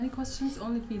questions,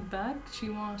 only feedback. She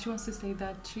wants to say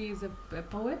that she is a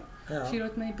poet. Yeah. She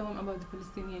wrote many poems about the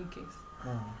Palestinian case.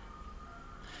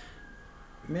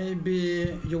 Maybe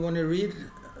you want to read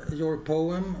your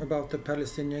poem about the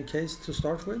Palestinian case to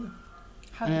start with?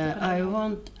 I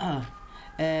want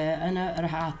أنا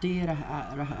راح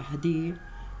أهديه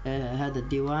هذا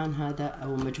الديوان هذا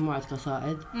أو مجموعة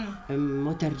قصائد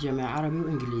مترجمة عربي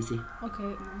وإنجليزي.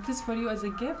 Okay, this is for you as a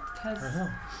gift. It has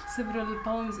several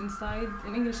poems inside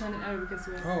in English and in Arabic as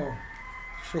well. Oh,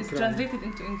 شكرا. It's translated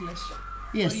into English.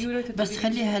 Yes. بس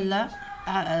خليها هلا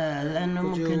لأنه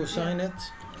ممكن. Would you sign it?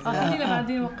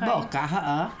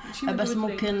 بوقعها بس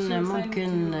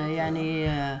ممكن يعني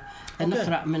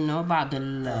نقرأ منه بعض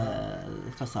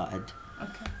القصائد.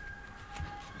 Okay.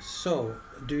 So,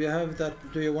 do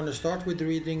you want to start with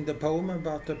reading the poem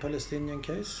about the Palestinian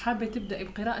case? حابة تبدأ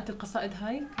بقراءة القصائد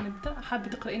هاي؟ نبدأ. حابة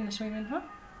تقرأ لنا شوي منها؟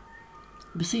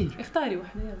 بصير. اختاري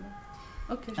واحدة يلا.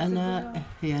 أوكي. أنا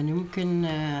يعني ممكن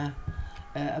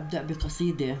أبدأ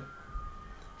بقصيدة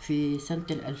في سنة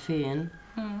 2000.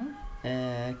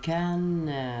 كان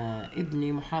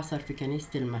ابني محاصر في كنيسة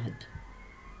المهد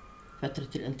فترة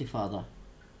الانتفاضة.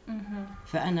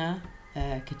 فأنا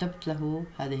كتبت له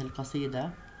هذه القصيدة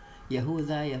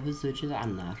يهوذا يهز جذع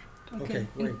النار. Okay,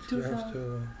 wait. You have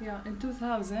to. Yeah, in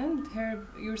 2000,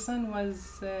 your son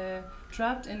was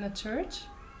trapped in a church.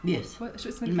 Yes. شو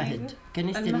اسم المهد.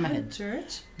 كنيسة المهد.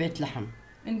 Church. بيت لحم.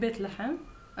 In Bethlehem,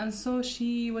 and so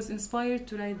she was inspired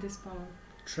to write this poem.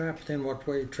 Trapped in what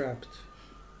way? Trapped.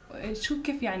 شو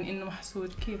كيف يعني إنه محصور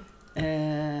كيف؟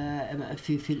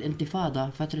 في الانتفاضة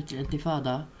فترة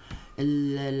الانتفاضة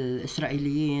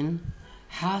الإسرائيليين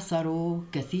حاصروا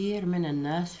كثير من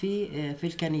الناس في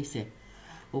الكنيسة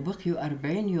وبقيوا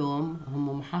 40 يوم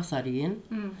هم محاصرين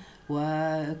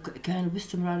وكانوا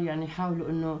باستمرار يعني يحاولوا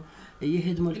إنه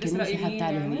يهدموا الكنيسة حتى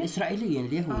عليهم الإسرائيليين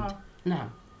اليهود. نعم.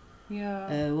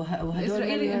 وهدول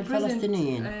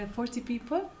الفلسطينيين 40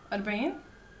 people 40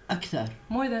 أكثر.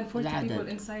 More than 40 العدد. people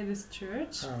inside this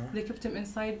church. They kept him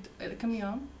inside كم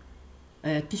يوم؟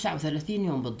 39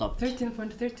 يوم بالضبط.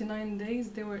 39 days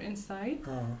they were inside.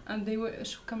 And they were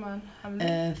شو كمان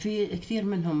عملوا؟ في كثير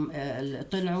منهم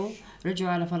طلعوا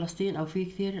رجعوا على فلسطين أو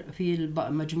في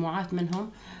مجموعات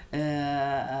منهم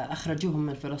أخرجوهم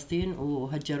من فلسطين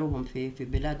وهجروهم في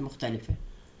بلاد مختلفة.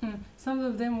 Some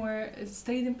of them were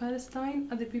stayed in Palestine.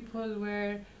 Other people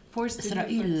were forced to leave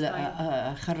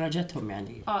إسرائيل خرجتهم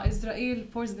يعني. إسرائيل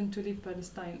forced them to leave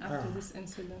Palestine after this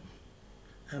incident.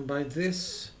 And by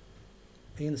this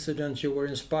incident you were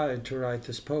inspired to write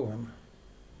this poem.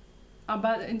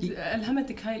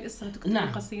 ألهمتك هاي القصة لتكتب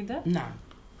القصيدة؟ نعم.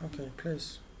 Okay,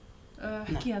 please.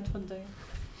 حكيها تفضلي.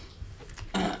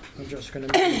 I'm just going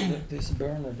to make this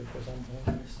burner because I'm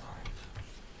already started.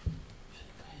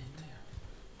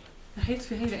 رحيت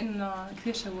في هي لأنه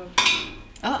كثير شوب.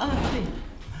 طيب.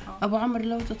 أبو عمر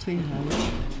لو تطفيها.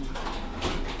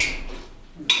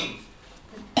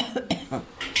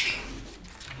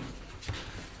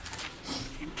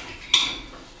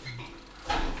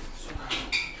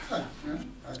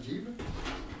 عجيبة.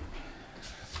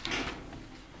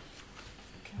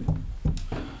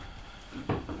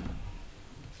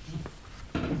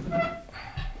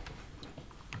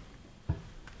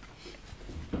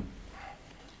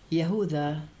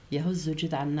 يهوذا يهز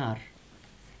جذع النار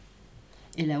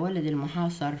إلى ولد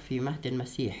المحاصر في مهد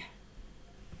المسيح.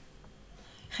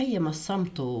 خيم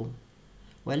الصمت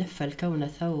ولف الكون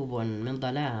ثوب من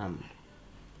ظلام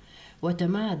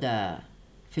وتمادى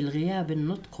في الغياب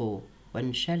النطق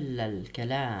وانشل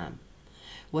الكلام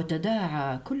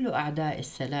وتداعى كل أعداء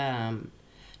السلام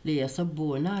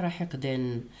ليصبوا نار حقد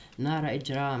نار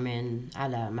إجرام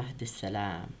على مهد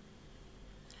السلام.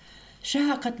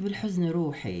 شهقت بالحزن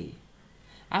روحي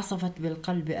عصفت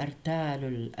بالقلب أرتال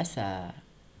الأسى.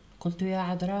 قلت يا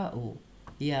عذراء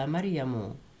يا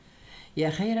مريم يا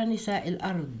خير نساء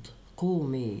الأرض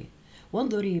قومي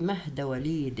وانظري مهد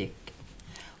وليدك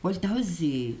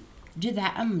ولتهزي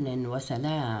جذع أمن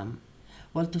وسلام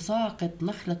ولتساقط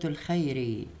نخلة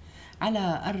الخير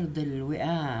على أرض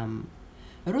الوئام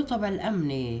رطب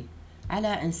الأمن على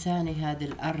إنسان هذه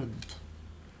الأرض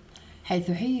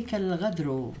حيث حيك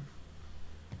الغدر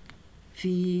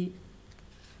في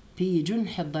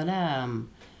جنح الظلام.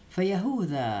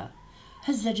 فيهوذا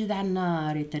هز جذع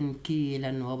النار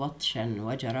تنكيلا وبطشا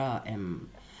وجرائم.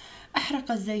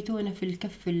 أحرق الزيتون في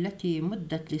الكف التي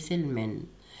مدت لسلم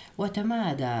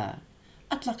وتمادى.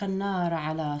 أطلق النار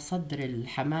على صدر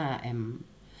الحمائم.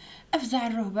 أفزع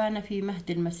الرهبان في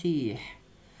مهد المسيح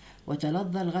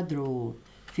وتلظى الغدر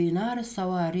في نار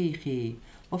الصواريخ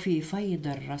وفي فيض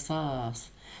الرصاص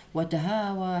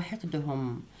وتهاوى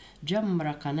حقدهم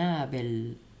جمر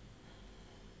قنابل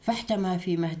فاحتمى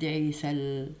في مهد عيسى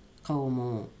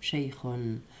القوم شيخ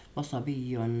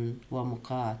وصبي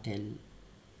ومقاتل.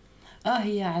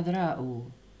 يا عذراء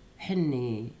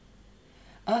حني،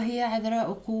 يا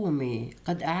عذراء قومي،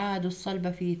 قد أعادوا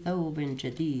الصلب في ثوب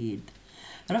جديد،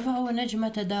 رفعوا نجمة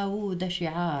داوود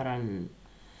شعارا،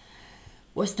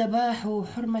 واستباحوا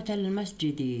حرمة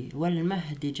المسجد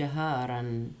والمهد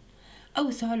جهارا،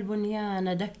 أوسعوا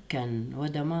البنيان دكا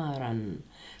ودمارا،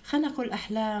 خنقوا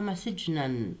الأحلام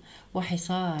سجنا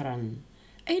وحصارا.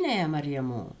 أين يا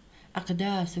مريم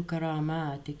أقداس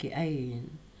كراماتك؟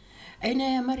 أين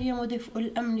يا مريم دفء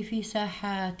الأمن في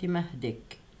ساحات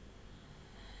مهدك؟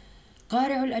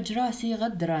 قارع الأجراس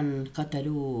غدرا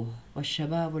قتلوه،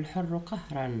 والشباب الحر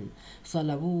قهرا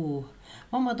صلبوه،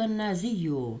 ومضى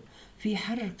النازي في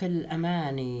حرق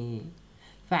الأماني،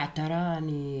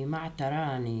 فاعتراني ما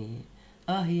اعتراني.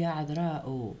 يا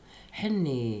عذراء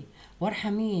حني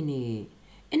وارحميني،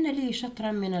 إن لي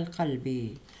شطرا من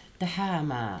القلب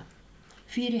تحامى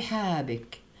في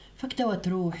رحابك، فاكتوت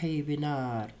روحي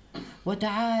بنار،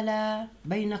 وتعالى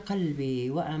بين قلبي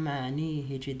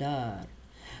وأمانيه جدار.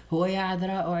 هو يا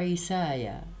عذراء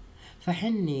عيساي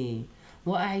فحني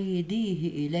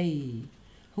وأعيديه إلي،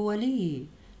 هو لي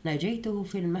نجيته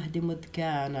في المهد مذ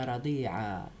كان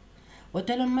رضيعا،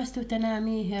 وتلمست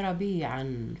تناميه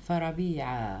ربيعا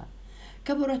فربيعا،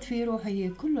 كبرت في روحه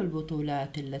كل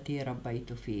البطولات التي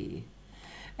ربيت فيه،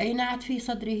 أينعت في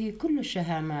صدره كل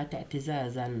الشهامات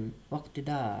اعتزازا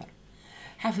واقتدار،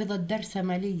 حفظ الدرس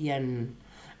مليا،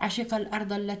 عشق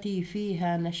الأرض التي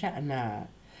فيها نشأنا،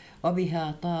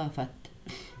 وبها طافت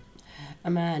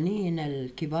أمانينا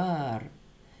الكبار،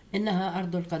 إنها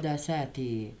أرض القداسات،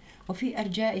 وفي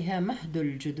أرجائها مهد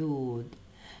الجدود،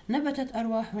 نبتت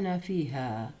أرواحنا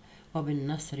فيها،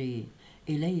 وبالنصر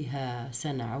إليها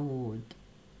سنعود.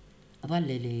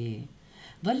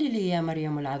 ظللي يا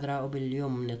مريم العذراء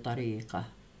باليمن طريقة،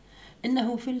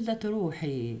 إنه فلذة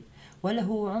روحي،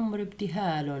 وله عمر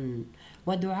ابتهال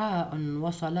ودعاء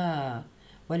وصلاة،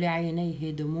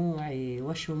 ولعينيه دموعي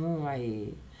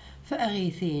وشموعي،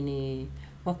 فأغيثيني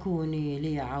وكوني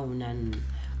لي عونا،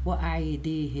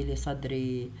 وأعيديه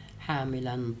لصدري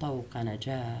حاملا طوق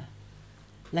نجاه.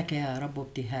 لك يا رب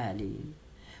ابتهالي،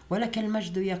 ولك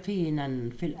المجد يقينا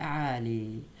في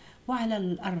الأعالي، وعلى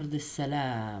الأرض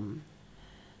السلام.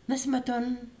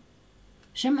 نسمة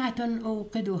شمعة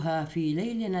أوقدها في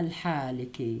ليلنا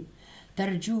الحالك،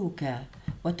 ترجوك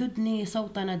وتدني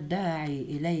صوتنا الداعي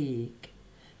إليك،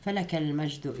 فلك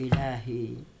المجد إلهي،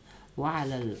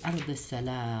 وعلى الأرض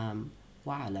السلام،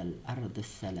 وعلى الأرض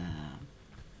السلام.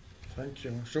 Thank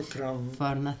you. Shukran.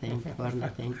 For nothing.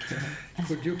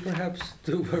 Could you perhaps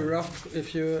do a rough,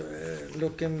 if you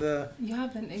look in the... You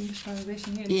have an English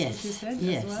translation here, Yes, you said,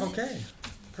 yes. as well? Okay,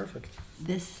 perfect.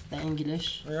 This, the English.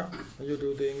 Yeah, you do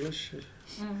the English,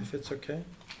 if it's okay.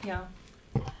 Yeah.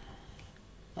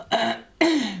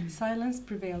 Silence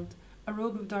prevailed. A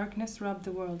robe of darkness wrapped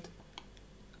the world.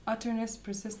 Utterness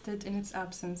persisted in its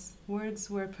absence. Words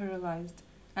were paralyzed,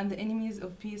 and the enemies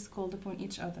of peace called upon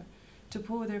each other to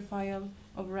pour their fire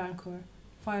of rancor,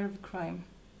 fire of crime,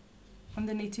 on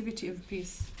the nativity of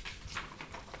peace.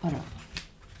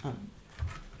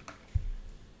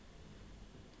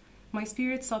 My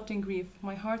spirit sobbed in grief.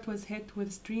 My heart was hit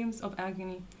with streams of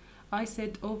agony. I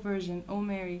said, O Virgin, O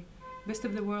Mary, best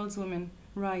of the world's women,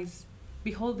 rise,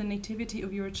 behold the nativity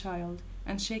of your child,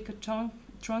 and shake a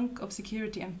trunk of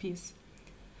security and peace.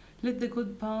 Let the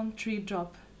good palm tree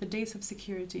drop, the days of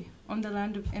security, on the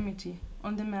land of amity,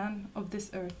 on the man of this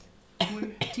earth,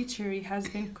 where treachery has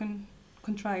been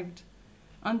contrived,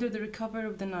 under the cover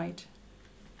of the night.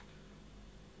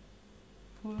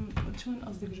 شو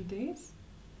قصدك جوداس؟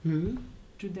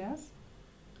 جوداس؟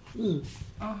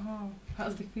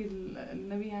 قصدك في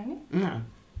النبي يعني؟ نعم.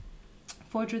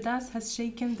 For Judas has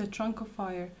shaken the trunk of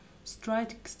fire,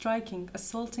 striking,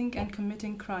 assaulting, and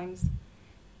committing crimes.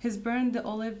 He's burned the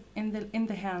olive in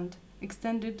the hand,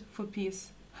 extended for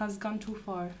peace, has gone too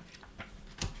far.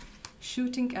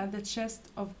 Shooting at the chest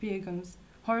of pagans,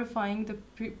 horrifying the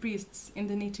priests in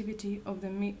the nativity of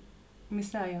the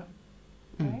Messiah.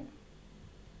 Right?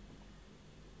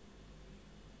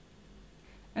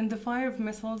 And the fire of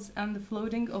missiles and the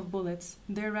floating of bullets,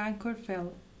 their rancor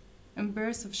fell. In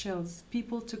bursts of shells,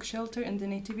 people took shelter in the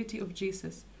nativity of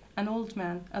Jesus, an old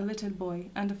man, a little boy,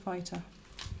 and a fighter.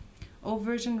 O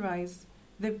Virgin, rise.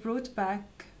 They've brought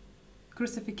back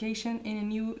crucifixion in a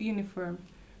new uniform,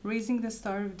 raising the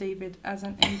Star of David as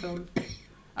an emblem,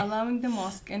 allowing the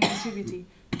mosque and nativity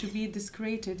to be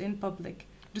desecrated in public,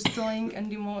 destroying and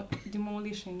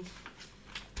demolishing.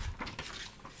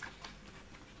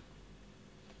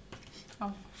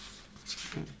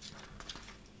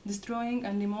 destroying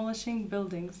and demolishing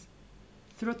buildings,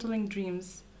 throttling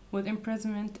dreams with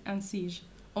imprisonment and siege.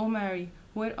 O Mary,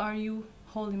 where are you,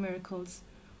 holy miracles?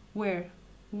 Where,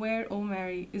 O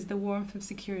Mary, is the warmth of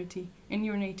security in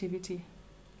your nativity?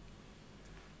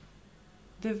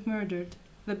 They've murdered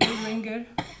the bell ringer,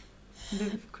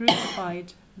 they've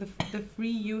crucified the free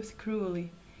youth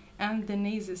cruelly, and the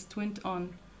nazist went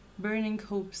on, burning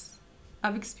hopes.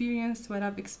 I've experienced what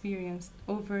I've experienced.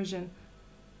 O Virgin,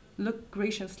 look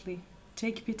graciously,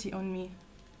 take pity on me.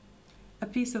 A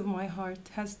piece of my heart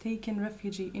has taken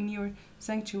refuge in your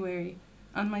sanctuary,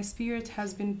 and my spirit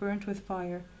has been burnt with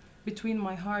fire. Between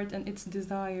my heart and its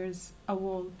desires, a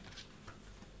wall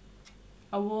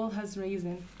has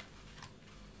risen.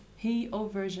 He, O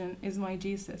Virgin, is my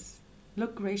Jesus.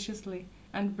 Look graciously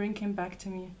and bring him back to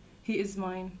me. He is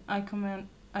mine. I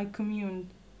communed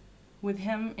with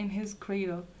him in his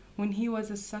cradle. When he was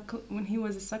a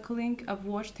suckling, I've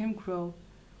watched him grow,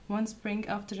 one spring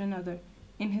after another.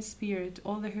 In his spirit,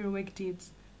 all the heroic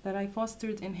deeds that I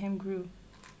fostered in him grew.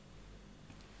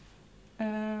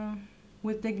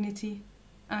 With dignity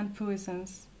and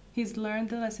puissance, he's learned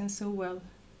the lesson so well.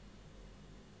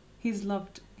 He's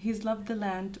loved the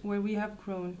land where we have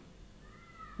grown,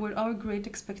 where our great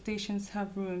expectations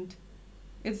have roomed.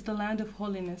 It's the land of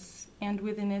holiness, and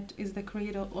within it is the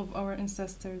cradle of our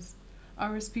ancestors.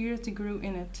 Our spirit grew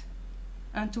in it,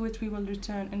 and to it we will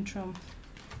return in triumph.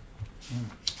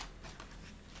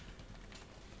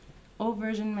 O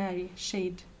Virgin Mary,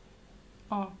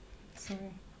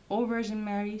 O Virgin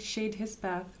Mary, shade his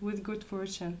path with good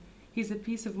fortune. He's a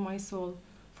piece of my soul.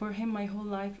 For him my whole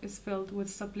life is filled with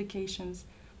supplications.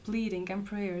 Pleading and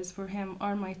prayers for him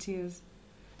are my tears.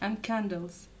 And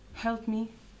candles, help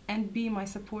me and be my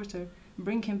supporter.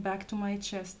 Bring him back to my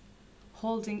chest,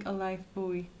 holding a life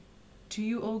buoy. To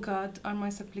you, O God, are my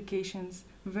supplications.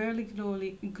 Verily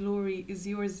glory is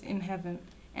yours in heaven,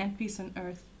 and peace on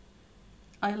earth.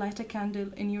 I light a candle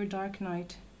in your dark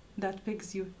night that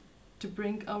begs you to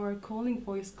bring our calling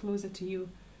voice closer to you.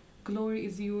 Glory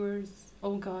is yours,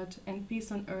 O God, and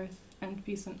peace on earth, and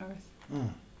peace on earth.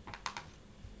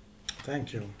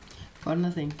 Thank you. For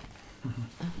nothing.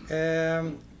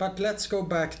 But let's go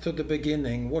back to the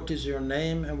beginning. What is your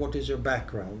name and what is your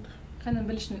background? خلينا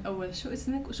نبلش من الأول. شو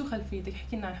اسمك وشو خلفيتك؟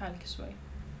 احكي لنا عن حالك شوي.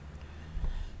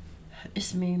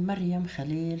 اسمي مريم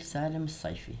خليل سالم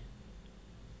الصيفي،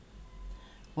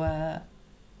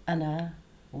 وأنا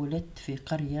ولدت في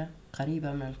قرية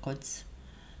قريبة من القدس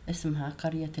اسمها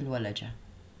قرية al-Walaja.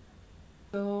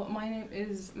 So my name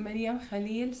is Mariam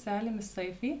Khalil Salim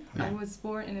Al-Saifi. I was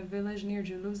born in a village near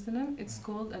Jerusalem. It's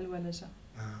called al-Walaja.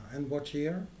 And what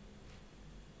year?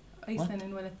 أي سنة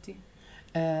انولدتي؟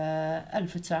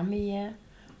 1900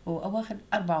 وأواخر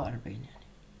 44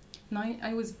 يعني.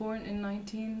 I was born in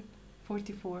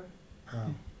 1944.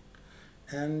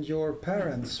 And your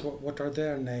parents, what are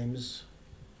their names?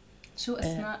 شو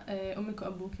أسماء أمك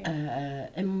وأبوك؟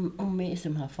 أمي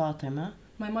اسمها فاطمة.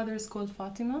 My mother is called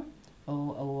Fatima.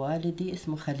 ووالدي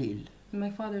اسمه خليل. My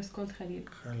father is called Khalil.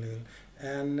 Khalil.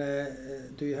 And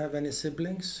do you have any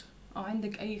siblings?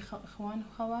 عندك أي أخوان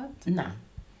وخوات؟ نعم.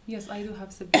 Yes, I do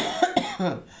have siblings.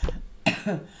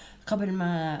 قبل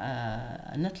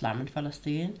ما نطلع من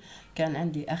فلسطين كان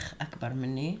عندي أخ أكبر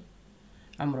مني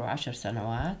عمره 10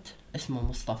 سنوات اسمه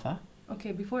مصطفى.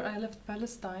 Okay, before I left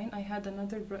Palestine, I had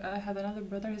another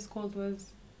brother. His called was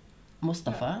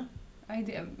مصطفى.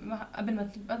 عادي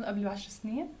قبل 10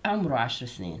 سنين. عمره 10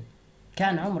 سنين.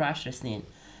 كان عمره 10 سنين.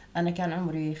 أنا كان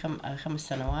عمري 5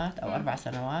 سنوات أو 4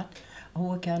 سنوات.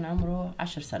 هو كان عمره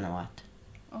 10 سنوات.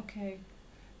 Okay.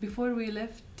 Before we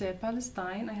left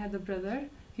Palestine, I had a brother.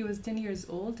 He was 10 years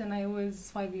old and I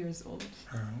was 5 years old.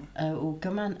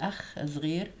 وكمان أخ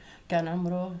صغير كان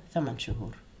عمره 8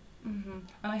 شهور.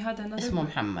 And I had another اسمه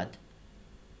محمد.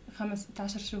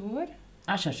 15 شهور.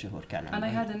 10 شهور كان عمره. And I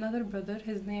had another brother.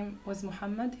 His name was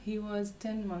Muhammad. He was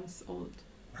 10 months old.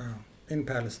 In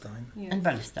Palestine. Yes. In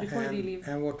Palestine. Before they leave.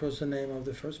 And what was the name of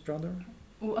the first brother?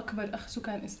 وأكبر أخ شو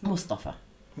كان اسمه؟ مصطفى.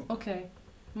 Okay.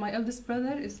 My eldest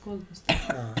brother is called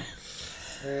Mustafa.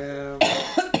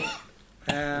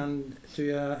 And do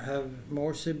you have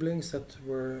more siblings that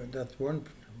weren't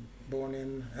born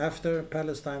in after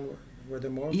Palestine? Were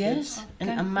there more Yes, kids? in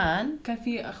Amman. كان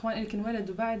في أخوان اللي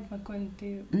انولدوا بعد ما كنت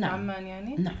بعمان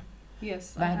يعني؟ نعم.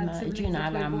 Yes. بعد ما جينا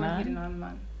على عمان.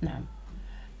 عمان. نعم.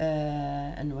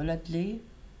 انولد لي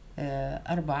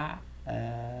 4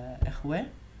 إخوة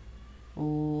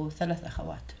و3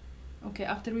 أخوات. Okay,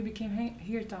 after we became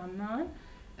here to Amman,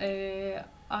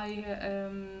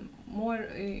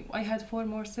 I had 4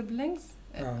 more siblings.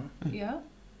 Yeah.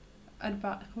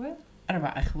 4 إخوة.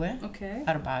 4 إخوة. Okay.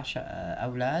 4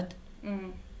 أولاد.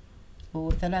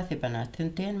 و3 بنات،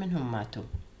 2 منهم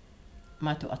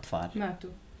ماتوا أطفال. ماتوا.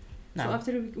 نعم. So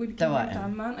after we became توائم. to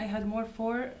Amman, I had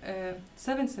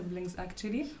 7 siblings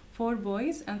actually, 4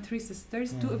 boys and 3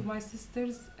 sisters. 2 of my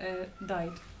sisters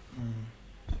died.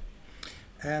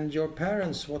 And your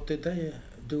parents, what did they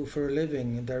do for a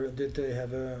living? Did they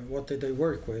have what did they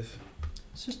work with?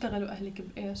 شو اشتغلوا أهلك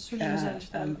بإيش؟ شو المجال اللي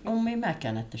اشتغلوا فيه؟ أمي ما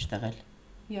كانت تشتغل.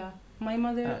 Yeah, my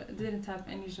mother didn't have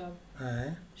any job.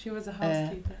 She was a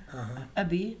housekeeper.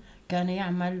 أبي كان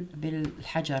يعمل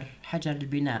حجر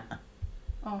البناء.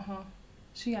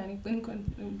 شو يعني؟ إنكم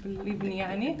باليبني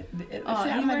يعني؟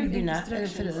 في عمل البناء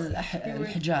في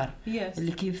الحجار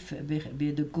اللي كيف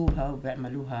بيدقوها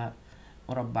وبيعملوها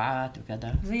مربعات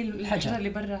وكذا. زي الحجر اللي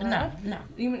برا هذا. نعم.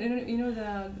 You know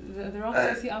the rocks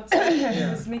you see outside. He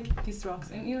was making these rocks,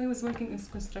 and he was working in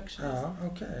construction.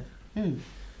 Okay.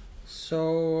 So,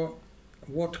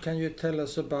 what can you tell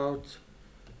us about?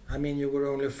 I mean, you were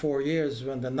only 4 years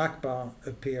when the Nakba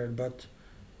appeared, but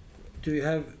do you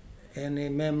have any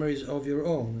memories of your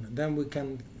own? Then we can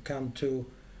come to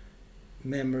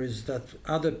memories that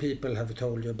other people have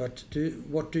told you. But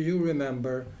what do you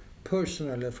remember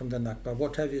personally from the Nakba?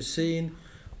 What have you seen?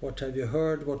 What have you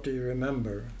heard? What do you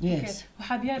remember? Yes.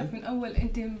 وحاب يعرف من أول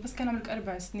أنت بس كان عمرك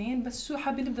 4 سنين، بس شو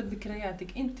حابين نبدأ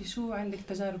بذكرياتك؟ أنت شو عندك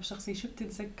تجارب شخصية؟ شو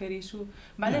بتتذكري؟ شو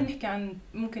بعدين نحكي عن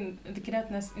ممكن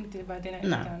ذكريات ناس أنت بعدين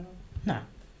نحكي عنهم. نعم.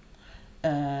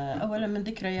 أولا من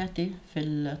ذكرياتي في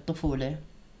الطفولة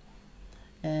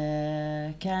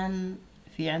كان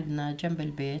في عندنا جنب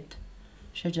البيت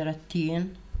شجرة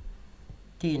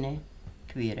تينة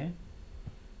كبيرة.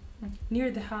 Near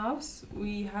the house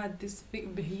we had this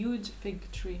huge fig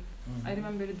tree. I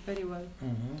remember it very well.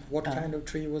 What kind of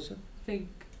tree was it?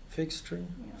 Fig tree?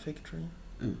 Yeah. Fig tree?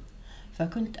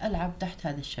 فكنت ألعب تحت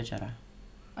هذه الشجرة.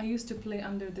 I used to play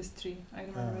under this tree. I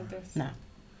remember this. نعم.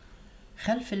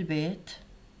 خلف البيت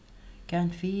كان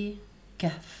في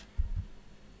كهف.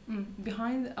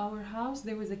 Behind our house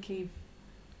there was a cave.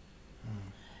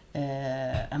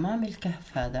 أمام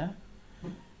الكهف هذا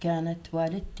كانت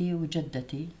والدتي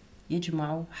وجدتي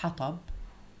يجمعوا حطب.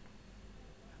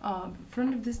 In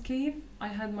front of this cave I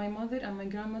had my mother and my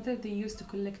grandmother. They used to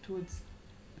collect woods.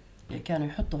 كانوا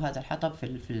يحطوا هذا الحطب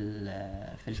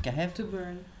في الكهف. To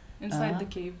burn inside the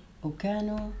cave.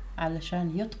 وكانوا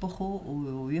علشان يطبخوا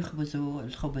ويخبزوا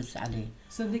الخبز عليه.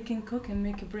 So they can cook and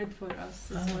make bread for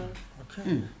us as well.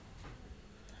 Okay.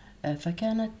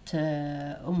 فكانت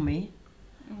أمي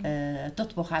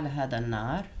تطبخ على هذا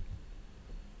النار.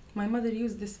 My mother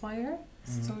used this fire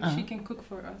so she can cook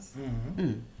for us.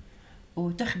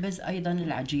 وتخبز أيضا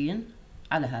العجين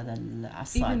على هذا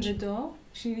العصاج. Even the dough,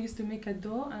 she used to make a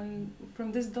dough, and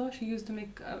from this dough she used to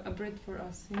make a bread for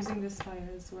us using this fire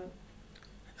as well.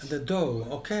 The dough,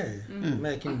 okay.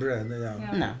 Making bread,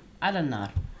 yeah. نعم على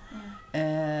النار.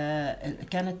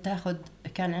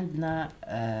 كان عندنا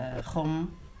خم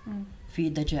في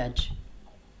دجاج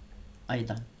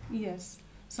أيضا. Yes.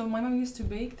 So my mom used to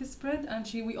bake this bread, and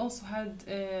we also had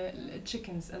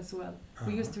chickens as well.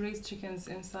 We used to raise chickens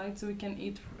inside so we can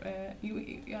eat. You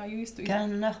used to eat.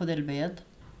 كان ناخذ البيض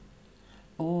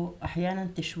وأحيانا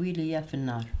تشوي لي إياه في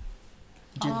النار.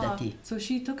 جدتي. So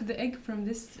she took the egg from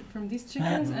these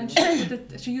chickens and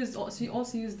she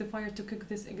also used the fire to cook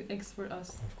these eggs for us.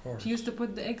 Of course. She used to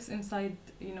put the eggs inside,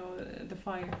 the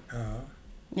fire.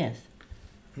 Yes.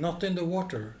 Not in the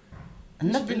water.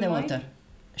 Not in the water.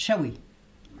 شوي.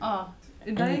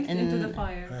 Direct into the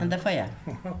fire. In the fire.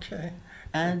 Okay.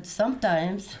 And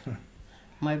sometimes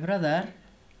my brother,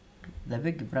 the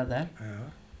big brother,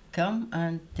 come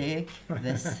and take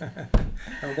this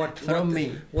from me.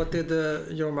 What did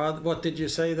your mother? What did you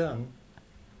say then?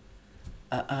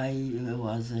 I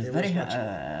was very.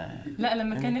 لا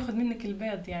لما كان ياخذ منك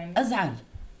البيض يعني. أزعل.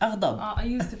 أغضب. I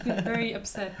used to feel very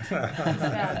upset,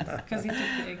 sad because he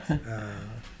took the eggs.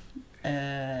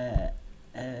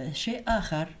 شيء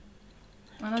آخر.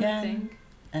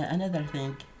 Another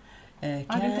thing.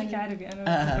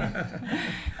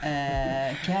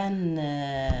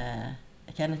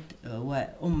 كانت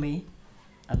أمي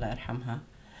الله يرحمها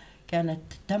كانت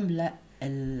تملأ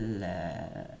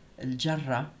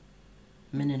الجرة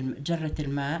من جرة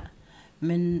الماء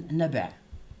من نبع.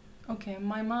 Okay,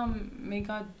 my mom,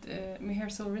 may her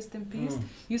soul rest in peace,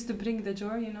 used to bring the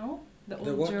jar, the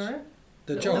old jar.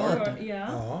 The jar?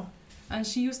 Yeah. And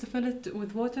she used to fill it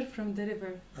with water from the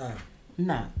river.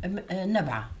 نعم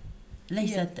نبعة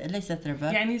ليست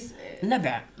river. يعني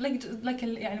نبع. Like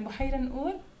يعني بحيرة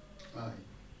نقول.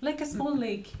 Like a small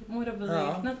lake, more of a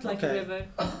lake, not like a river.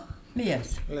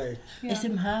 Yes. Lake.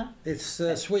 اسمها. It's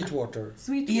sweet water.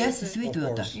 Sweet water. Yes, sweet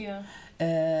water. Yeah.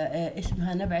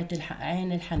 اسمها نبعة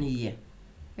عين الحنية.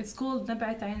 It's called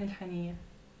نبعة عين الحنية.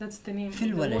 That's the name في of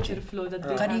the الولجة. water flow that they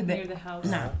have قريبة. near the house.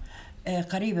 نعم.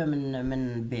 قريبة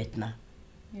من بيتنا.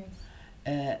 Yes.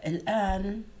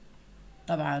 الآن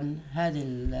طبعا هذه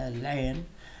العين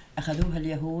أخذوها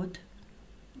اليهود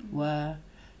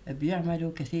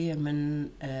وبيعملوا كثير من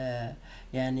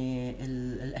يعني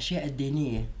الأشياء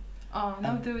الدينية.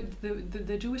 Now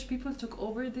the Jewish people took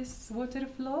over this water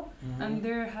flow and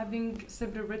they're having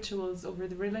several rituals over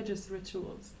the religious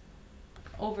rituals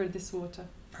over this water.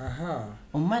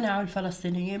 ومنعوا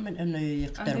الفلسطينيين من إنه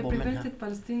يقتربوا منها. And they prevented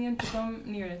Palestinians to come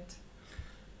near it.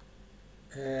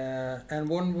 And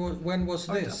when was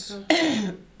this?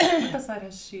 متى صار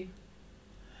هالشيء؟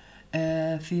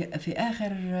 في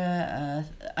آخر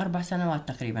 4 سنوات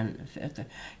تقريبا،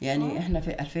 يعني إحنا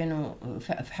في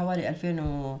في حوالي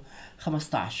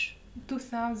 2015.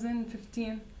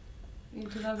 2015.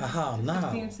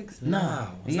 Now.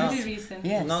 Yes. Very recent.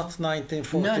 Yes. Not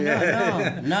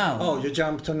 1940. No. Oh, you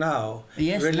jumped to now.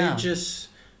 Yes, religious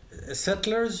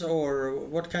settlers or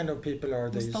what kind of people are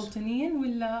these? مستوطنين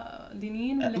ولا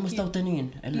دينيين ولا كيف؟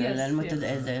 مستوطنين.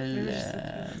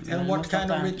 And what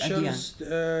kind of rituals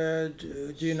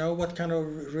do you know what kind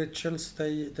of rituals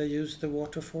they use the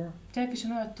water for? بتعرفي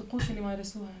شنو الطقوس اللي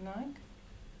مارسوها هناك؟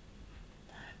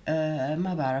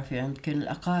 ما بعرف، يعني يمكن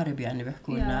الأقارب يعني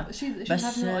بيحكوا لنا،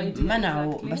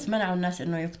 بس منعوا الناس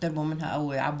إنه يقتربوا منها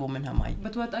أو يعبوا منها مي.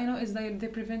 But what I know is that they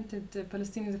prevented the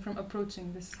Palestinians from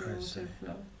approaching this water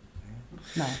flow.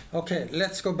 No. Okay,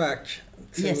 let's go back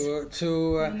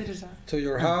to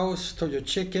your house, to your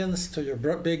chickens, to your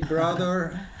big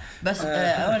brother. بس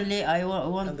only I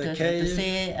want to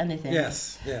say anything.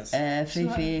 Yes.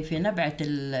 في نبعة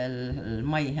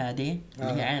المي هذه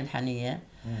اللي هي عين الحنية.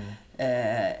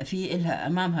 في إلها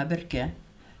أمامها بركة،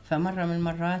 فمرة من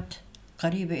المرات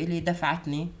قريبة إلي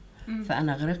دفعتني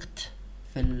فأنا غرقت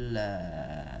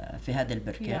في هذه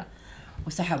البركة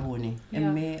وسحبوني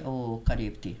أمي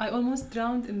وقريبتي. I almost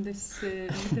drowned in this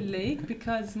little lake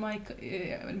because my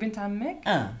بنت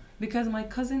عمك because my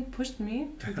cousin pushed me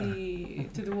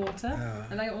to the water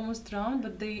and I almost drowned,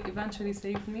 but they eventually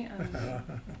saved me and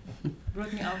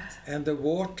brought me out. And the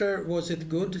water, was it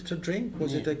good to drink?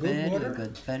 Was it a good water?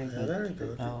 Very good. Very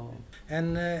good. Oh. And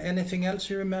anything else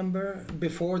you remember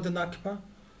before the Nakba?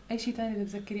 أي شيء تاني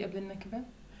تتذكري قبل النكبة؟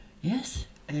 Yes.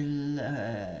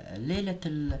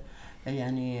 ليلة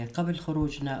يعني قبل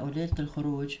خروجنا أو ليلة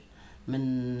الخروج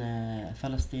من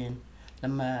فلسطين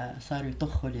لما صاروا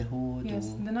يطخوا اليهود. Yes,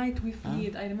 the night we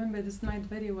fled. I remember this night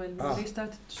very well. When they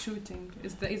started shooting.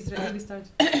 Is the Israeli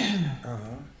started?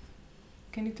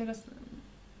 Can you tell us?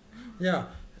 Yeah,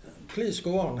 please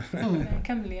go on.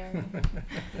 كملي يعني.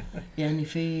 يعني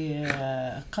في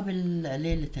قبل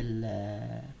ليلة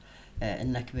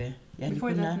النكبة يعني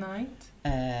Before that night.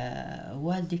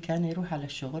 والدي كان يروح على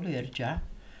الشغل ويرجع.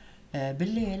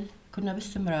 بالليل كنا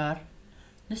باستمرار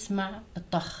نسمع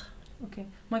الطخ. Okay.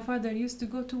 My father used to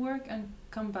go to work and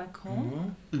come back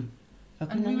home.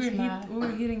 فكنا نسمع we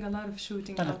were hearing a lot of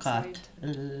shooting طلقات outside.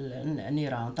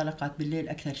 النيران، طلقات بالليل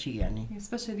أكثر شيء يعني.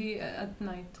 Especially at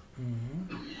night.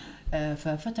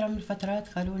 ففترة من الفترات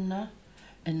قالوا لنا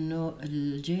إنه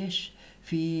الجيش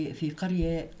في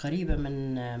قرية قريبة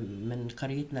من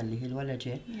قريتنا اللي هي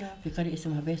الولجة. في قرية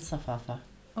اسمها بيت صفافة.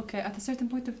 Okay, at a certain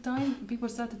point of time, people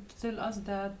started to tell us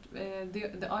that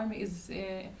the army is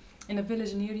in a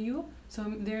village near you, so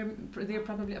they're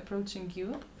probably approaching you.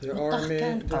 The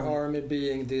army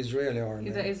being the Israeli army.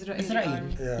 The Israeli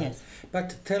army. Yeah. Yes. But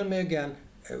tell me again,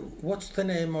 what's the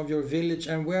name of your village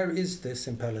and where is this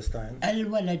in Palestine?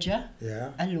 al-Walaja.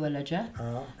 Yeah. al-Walaja.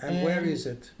 And where is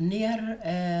it? Near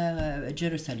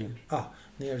Jerusalem.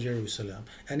 Near Jerusalem.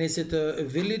 And is it a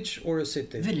village or a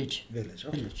city? Village.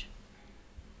 Okay. Village.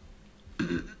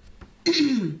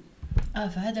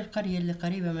 فهذه القرية اللي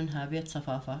قريبة منها بيت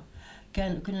صفافة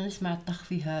كنا نسمع الطخ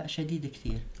فيها شديد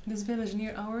كثير. This village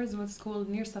near ours was called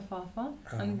near Safafa,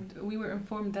 and we were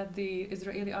informed that the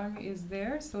Israeli army is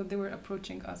there, so they were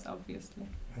approaching us, obviously.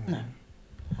 نعم.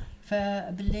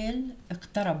 فبالليل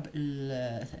اقترب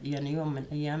يعني يوم من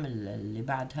الأيام اللي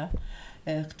بعدها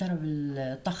اقترب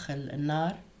الطخ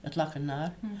النار، إطلاق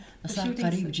النار صار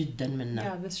قريب جدا منا.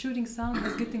 Yeah, the shooting sound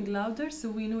was getting louder, so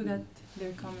we knew that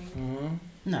they're coming.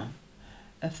 نعم.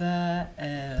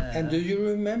 And do you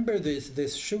remember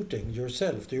this shooting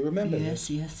yourself? Do you remember this?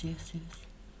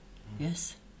 Yes.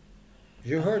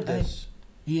 You heard this?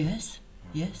 Yes.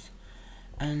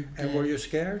 And were you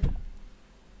scared?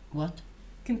 What?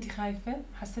 كنتي خايفة؟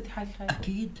 حسيتي حالك خايفة؟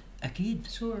 أكيد.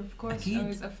 Sure, of course. I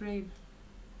was afraid.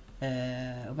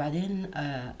 وبعدين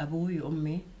أبوي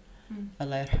وأمي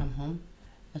الله يرحمهم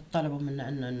طلبوا منا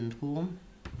أن نقوم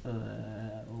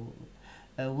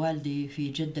والدي في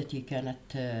جدتي كانت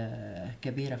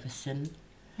كبيرة في السن.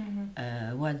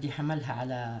 والدي حملها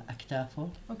على أكتافه.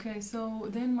 Okay, so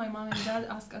then my mom and dad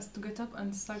asked us to get up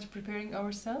and start preparing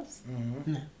ourselves.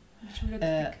 نعم. شو بدك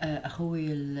تحكي؟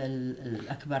 أخوي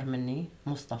الأكبر مني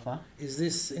مصطفى. Is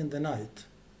this in the night?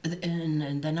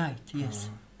 In the night, yes.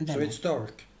 So it's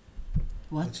dark.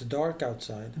 What? It's dark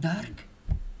outside. Dark.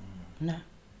 نعم.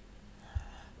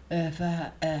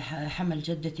 فحمل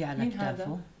جدتي على مين أكتافه.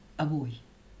 هذا؟ أبوي.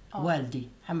 والدي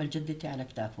حمل جدتي على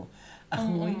أكتافه.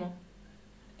 أخوي.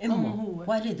 أمه هو.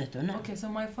 والدته. نعم. Okay, so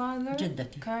my father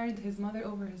جدتي. carried his mother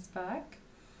over his back.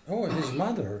 Oh, his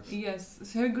mother.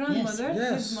 Yes, her grandmother,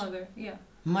 Yes. his mother, yeah.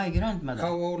 My grandmother.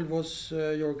 How old was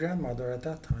your grandmother at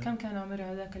that time? كم كان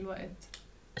عمرها هذاك الوقت؟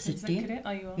 60. متذكرة؟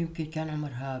 أيوة. يمكن كان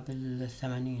عمرها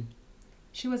بال80.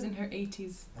 She was in her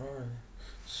 80s. Alright.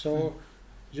 So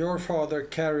your father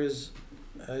carries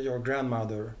your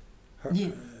grandmother,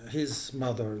 his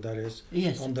mother, that is,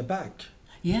 Yes. on the back.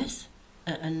 Yes.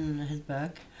 And his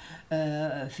back.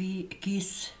 في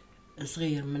كيس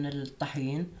صغير من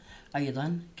الطحين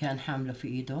أيضا كان حامله في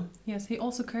إيده. Yes, he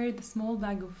also carried a small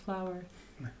bag of flour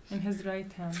in his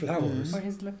right hand. Flowers. Or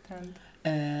his left hand.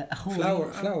 أخوي.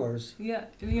 Flowers. Yeah,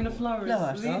 you know flowers.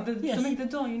 Flowers, To make the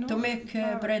dough, you know. To make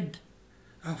bread.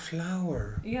 Oh,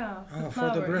 flour. Yeah. For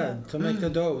the bread. To make the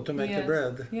dough, to make the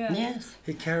bread. Yes. Yes.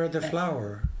 He carried the flour.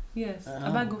 Yes.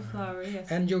 A bag of flour. Yes.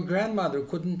 And your grandmother,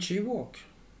 couldn't she walk?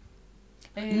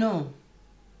 No.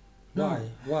 Why?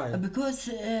 Why? Because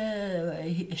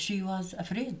she was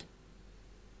afraid.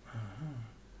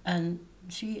 And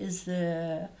she is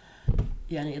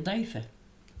يعني ضعيفة.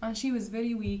 And she was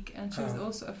very weak, and she was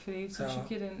also afraid, so she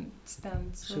couldn't stand.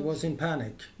 So she was in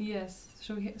panic. Yes.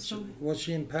 So was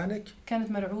she in panic?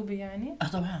 كانت مرعوبة يعني.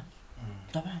 طبعا.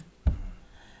 طبعا.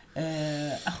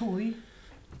 أخوي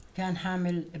كان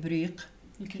حامل إبريق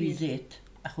في زيت.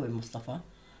 أخوي مصطفى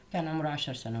كان عمره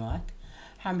 10 سنوات،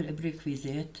 حامل إبريق في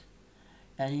زيت،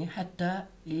 يعني حتى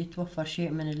يتوفر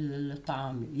شيء من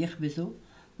الطعام يخبزه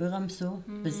ويغمسه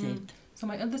بالزيت. So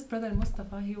my eldest brother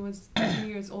Mustafa, he was 2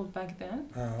 years old back then.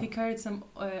 He carried some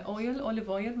olive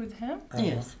oil with him.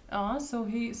 Yes.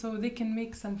 So they can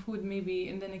make some food maybe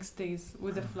in the next days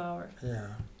with the flour.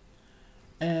 Yeah.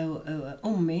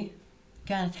 أمي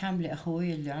كانت حاملة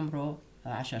أخوي اللي عمره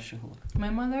 10 شهور. My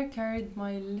mother carried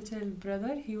my little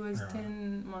brother. He was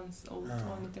 10 months old.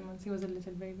 Only 10 months. He was a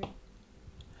little baby.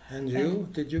 And you?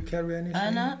 Did you carry anything?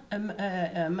 أنا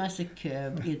ماسك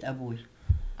بإيد أبوي.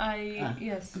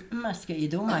 Yes. ماسكة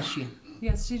إيده وماشي.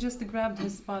 Yes, she just grabbed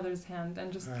his father's hand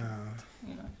and just,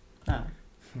 you know.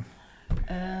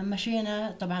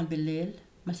 مشينا طبعا بالليل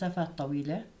مسافات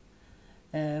طويلة.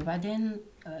 بعدين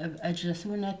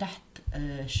أجلسونا تحت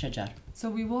الشجر. So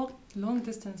we walked long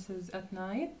distances at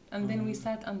night and then we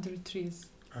sat under trees.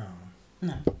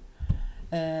 نعم.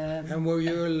 And were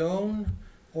you alone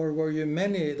or were you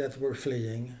many that were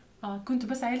fleeing? كنتوا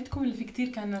بس عائلتكم اللي في كتير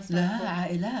كان ناس؟ لا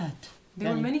عائلات. There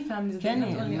were many families. كان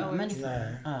not only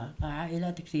ours.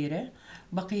 عائلات كثيرة.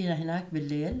 بقينا هناك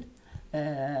بالليل.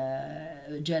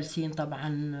 جالسين طبعا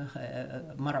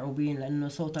مرعوبين لأنه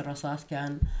صوت الرصاص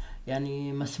كان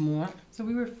يعني مسموع. So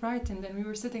we were frightened and we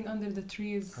were sitting under the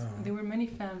trees. There were many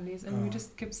families and we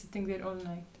just kept sitting there all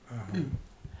night.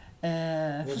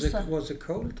 Was it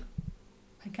cold?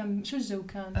 كان شو الجو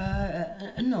كان؟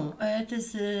 No, it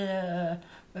is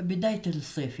بداية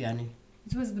الصيف يعني.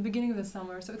 It was the beginning of the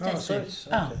summer, so it's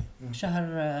شهر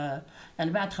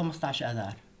يعني بعد 15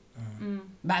 آذار.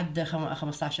 بعد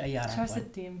 15 أيار. شهر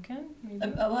 6 يمكن.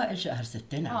 أوائل شهر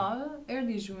 6 نعم.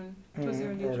 early June. It was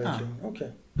early June.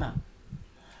 Okay. نعم.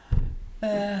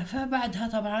 فبعدها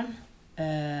طبعا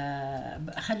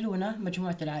خلونا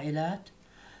مجموعة العائلات.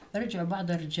 رجعوا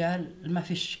بعض الرجال، ما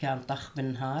فيش كان طخ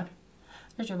بالنهار.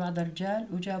 رجعوا بعض الرجال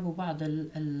وجابوا بعض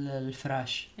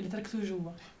الفراش اللي تركتوه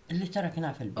جوا، اللي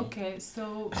تركناه في البيت. اوكي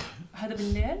سو هذا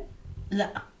بالليل؟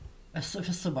 لا في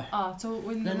الصبح. So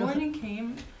when the morning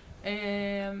came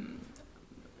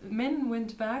men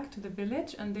went back to the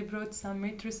village and they brought some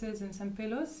mattresses and some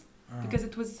pillows because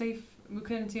it was safe. We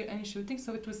couldn't hear any shooting, so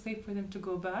it was safe for them to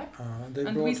go back. They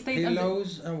and brought we stayed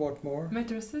pillows and what more?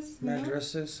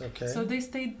 Mattresses. Okay. So they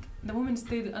stayed. The women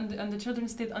stayed under, and the children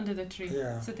stayed under the tree,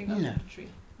 sitting under the tree.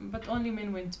 But only men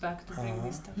went back to bring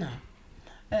this stuff. نعم.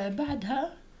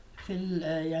 بعدها في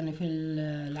يعني في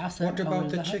العصر. What about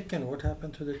the chicken? What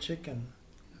happened to the chicken?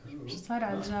 شو صار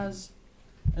على الدجاج؟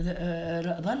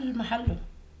 ظل محله.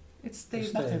 It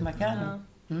stayed. بقي مكانه.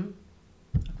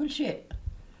 كل شيء.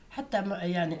 حتى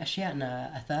يعني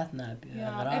أشياءنا أثاثنا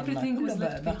everything was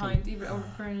left behind, even our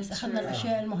furniture. أخذنا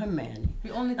الأشياء المهمة يعني. We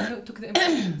only took the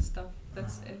important stuff.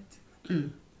 That's it.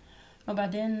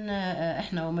 وبعدين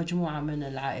احنا ومجموعة من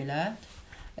العائلات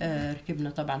ركبنا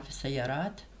طبعا في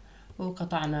السيارات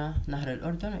وقطعنا نهر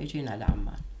الأردن وإجينا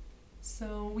لعمان.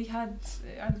 So we had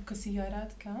عندكم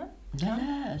سيارات كان؟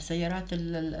 لا سيارات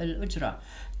الأجرة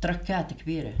تركات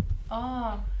كبيرة.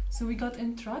 So we got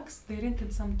in trucks. They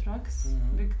rented some trucks,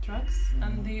 big trucks,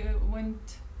 and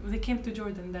they came to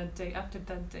Jordan that day, after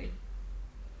that day.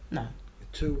 نعم.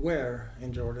 To where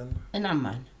in Jordan? In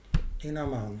Amman. In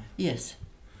Amman? Yes.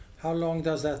 How long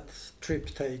does that trip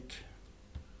take?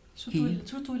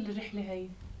 شو طول الرحلة هاي؟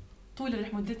 طول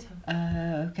الرحلة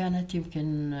مدتها؟ كانت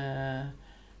يمكن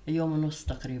يوم ونص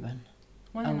تقريبا.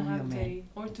 1.5 day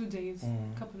or 2 days,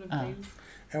 couple of days.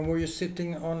 And were you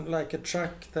sitting on like a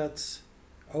truck that's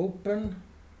open,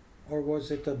 or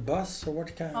was it a bus, or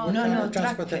what kind? No,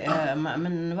 truck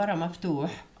من ورا مفتوح.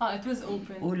 It was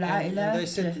open. والعائلات.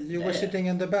 You were sitting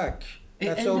in the back.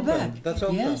 That's in open. The back. That's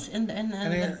open. Yes,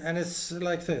 and it's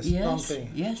like this. Yes,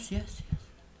 bumping. yes.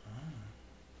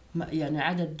 يعني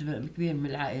عدد كبير من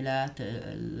العائلات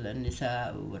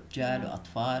النساء والرجال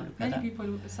وأطفال وكذا. Many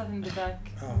people sat in the back.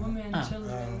 Women,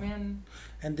 children, men.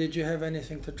 And did you have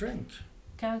anything to drink?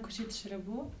 كان كل شيء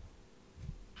تشربوه؟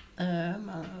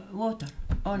 Water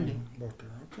only. Water,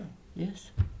 okay.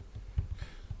 Yes.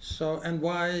 So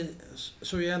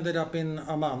you ended up in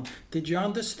Amman. Did you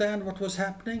understand what was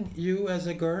happening? You as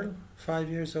a girl, 5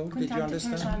 years old, did you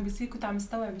understand? كنت عم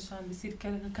مستوعب شو عم بيصير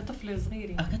كطفلة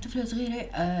صغيرة. كطفلة صغيرة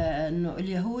إنه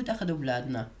اليهود أخذوا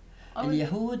بلادنا.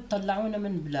 اليهود طلعونا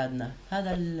من بلادنا.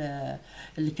 هذا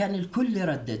اللي كان الكل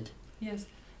يردد. Yes.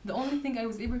 The only thing I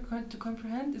was able to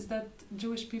comprehend is that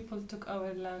Jewish people took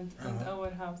our land and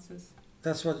our houses.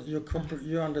 That's what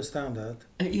you understand that?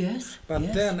 Yes.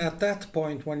 But then at that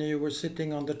point when you were sitting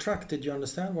on the truck, did you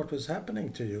understand what was happening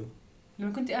to you?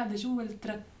 لما كنت قاعدة جوا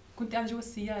الترك، كنت قاعدة جوا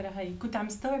السيارة هاي، كنت عم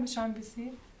استوعب شو عم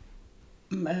بيصير؟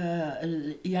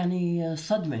 يعني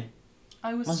صدمة.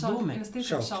 I was shocked, in a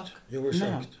state of shock. You were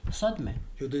shocked. نعم. صدمة.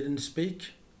 You didn't speak?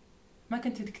 ما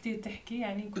كنت كتير تحكي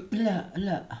يعني كنت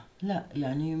لا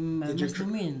يعني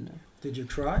مصدومين. Did you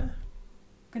cry?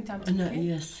 كنت عم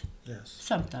تحكي؟ Yes.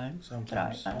 Sometimes.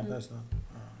 Try. That's not.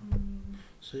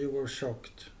 So you were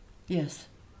shocked. Yes.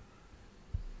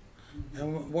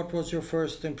 And what was your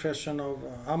first impression of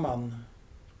Amman?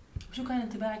 شو كان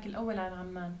انطباعك الأول عن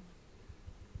عمان؟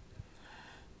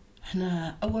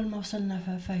 احنا أول ما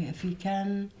وصلنا في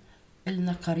كان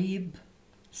لنا قريب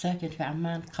ساكن في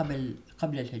عمان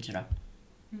قبل الهجرة.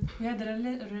 We had a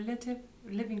relative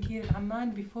living here in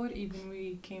Amman before even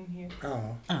we came here.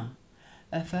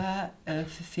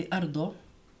 ففي أرضه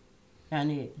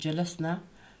يعني جلسنا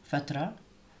فترة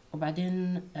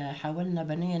وبعدين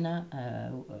بنينا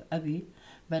أبي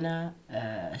بنى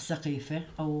سقيفة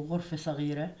أو غرفة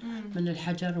صغيرة من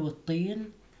الحجر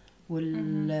والطين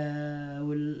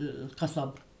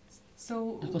والقصب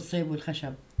القصيب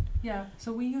والخشب. Yeah,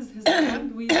 so we used his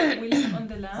land. We lived on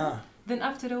the land. Then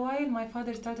after a while, my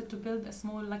father started to build a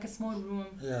small room.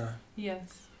 Yeah. Yes.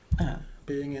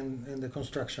 Being in the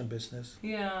construction business.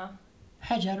 Yeah.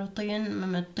 حجر وطين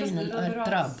من الطين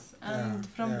التراب. And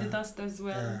from the dust as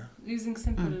well. Using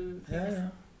simple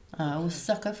things.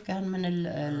 والسقف كان من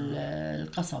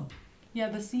القصب. Yeah,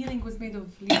 the ceiling was made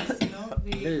of leaves, you know.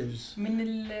 Leaves. من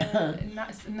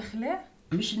النخلة.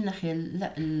 مش النخيل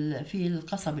لا في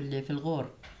القصب اللي في الغور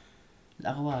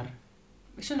الأغوار.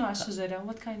 شنو على الشجرة؟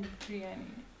 What kind of tree يعني؟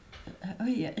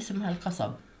 هي اسمها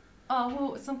القصب.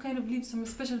 هو some kind of leaves, some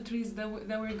special trees that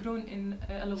were grown in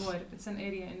al-Walaja. It's an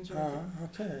area in Jordan.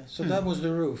 Okay. So that was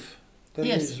the roof. The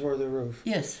leaves were the roof.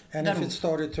 Yes. And if it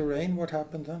started to rain, what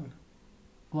happened then?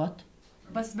 What?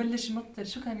 بس بلش مطر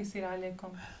شو كان يصير عليكم؟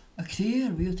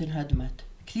 كثير بيوت انهدمت،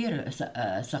 كثير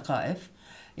سقائف.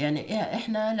 يعني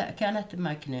احنا لا كانت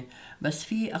ماكنة، بس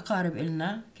في أقارب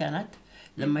إلنا كانت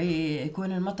لما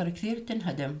يكون المطر كثير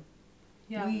تنهدم.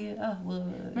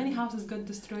 Many houses got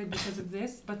destroyed because of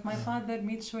this, but my father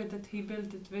made sure that he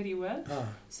built it very well.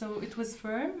 So it was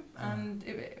firm, and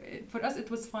for us it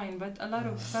was fine. But a lot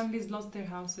of families lost their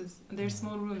houses, their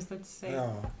small rooms, let's say.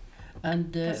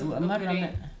 And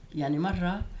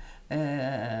مرة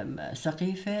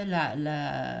سقيفة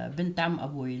لبنت عم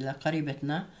أبوي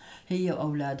لقريبتنا هي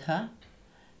وأولادها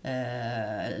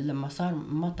لما صار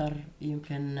مطر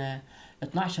يمكن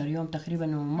 12 يوم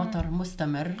تقريبا ومطر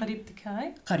مستمر. قريبتك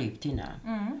هاي؟ قريبتي نعم.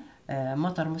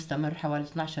 مطر مستمر حوالي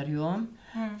 12 يوم.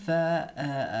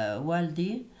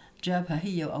 فوالدي جابها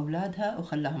هي وأولادها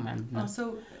وخلاهم عندنا.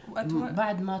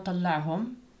 بعد ما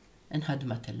طلعهم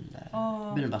انهدمت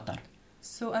بالمطر.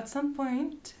 So at some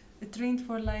point It rained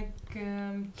for like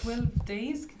 12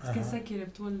 days, consecutive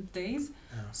 12 days.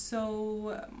 Yeah. So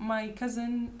my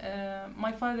cousin,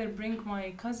 my father bring my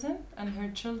cousin and her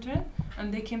children, and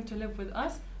they came to live with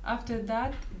us. After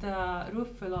that, the roof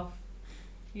fell off.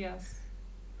 Yes.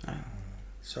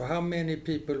 So how many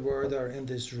people were there in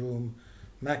this room,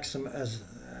 maximum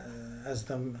as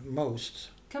the most?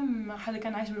 كم حدا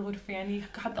كان عايش بالغرفة يعني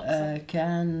حد أقصى؟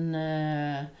 كان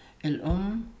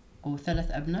الأم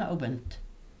وثلاث أبناء وبنت.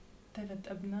 3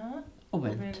 أبناء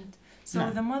وبنت. So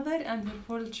the mother and her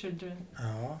 4 children.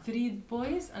 3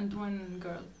 boys and 1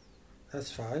 girl.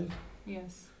 That's 5.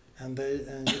 Yes. And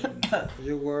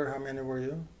you were, how many were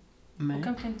you?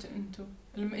 وكم كنتوا انتوا؟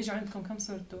 لما اجوا عندكم كم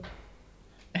صرتوا؟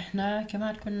 احنا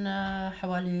كمان كنا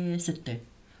حوالي 6.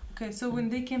 Okay, so when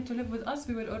they came to live with us,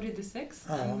 we were already 6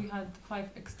 and we had 5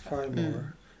 extra. 5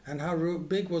 more. And how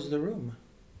big was the room?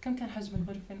 كم كان حجم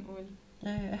الغرفة نقول؟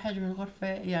 حجم الغرفة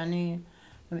يعني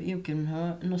يمكن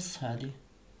هو نص هذه.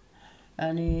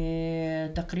 يعني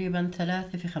تقريبا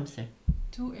 3 في 5.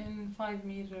 2 in 5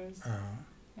 meters.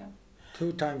 Yeah.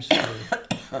 2 times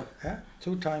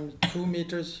 3. 2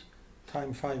 meters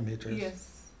times 5 meters.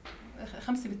 Yes.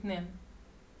 5 ب2.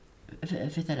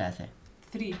 في 3.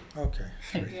 3. Okay.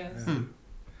 3. Yes. Yeah.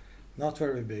 Not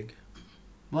very big.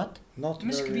 What? Not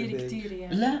مش very كبير big. كتير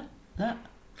يعني. لا.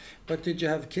 But did you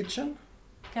have kitchen?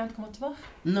 كان عندكم مطبخ؟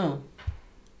 No.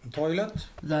 Toilet?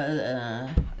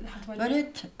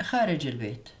 تواليت خارج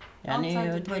البيت.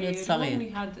 يعني تواليت صغير. We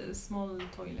had a small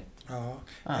toilet.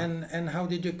 And how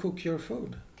did you cook your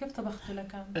food? كيف طبختوا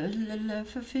لكان؟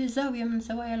 في زاوية من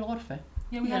زوايا الغرفة.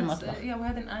 Yeah, we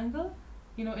had an angle,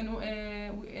 you know,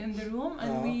 in the room,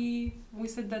 and we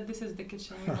said that this is the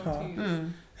kitchen we want to use.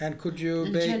 And could you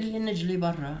bake? نجلي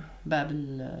برا باب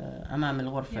أمام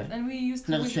الغرفة. Yes, and we used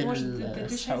to wash the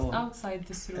dishes outside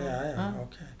this room. Yeah,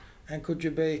 okay. And could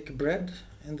you bake bread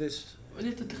in this?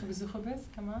 قدرتوا تخبزوا خبز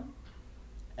كمان؟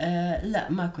 لا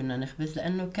ما كنا نخبز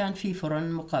لأنه كان في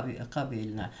فرن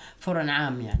مقابلنا فرن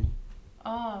عام يعني.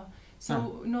 So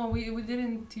no, we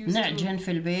didn't use. نعجن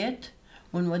في البيت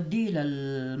ونوديه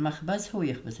للمخبز هو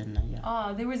يخبز لنا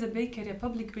إياه. There was a bakery, a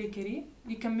public bakery.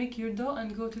 You can make your dough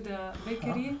and go to the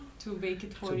bakery to bake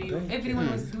it for you. Everyone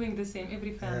was doing the same,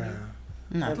 every family.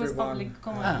 نعم. It was public,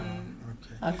 common.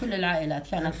 كل العائلات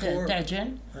كانت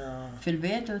تعجن في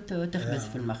البيت وتخبز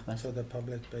في المخبز. So the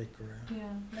public bakery.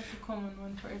 Yeah, like a common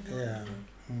one for everyone.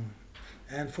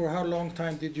 Yeah. And for how long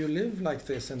time did you live like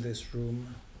this in this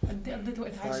room? قضيت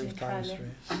وقت عايشة بحالك.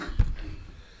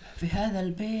 في هذا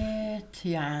البيت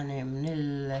يعني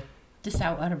من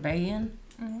 49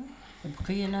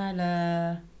 بقينا ل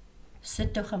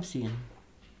 56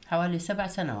 حوالي 7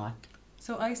 سنوات.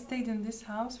 So I stayed in this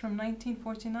house from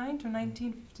 1949 to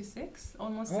 1956,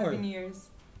 almost 7 years.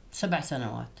 7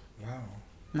 سنوات. Wow.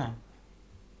 نعم.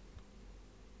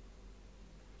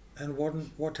 And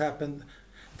what happened?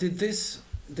 Did this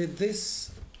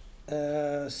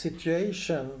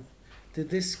situation, did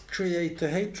this create a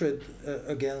hatred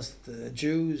against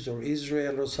Jews or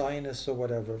Israel or Zionists or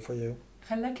whatever for you?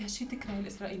 خلاك هالشي تكره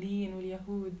الإسرائيليين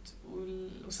واليهود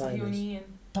والصهيونيين؟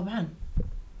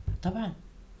 طبعاً.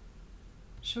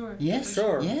 Sure. Yes.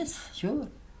 Sure.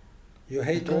 You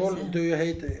hate all? Do you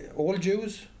hate all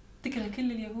Jews? تكره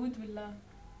كل اليهود ولا؟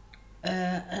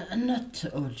 Not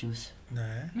all Jews.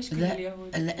 مش كل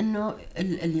اليهود. لأنه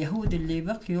اليهود اللي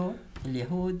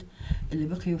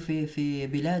بقيوا في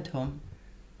بلادهم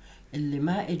اللي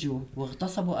ما اجوا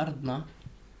واغتصبوا أرضنا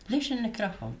ليش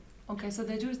نكرههم؟ Okay, so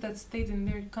the Jews that stayed in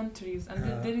their countries and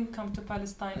they didn't come to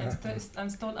Palestine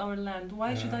and stole our land.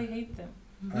 Why should I hate them?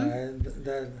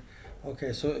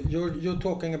 Okay, so you're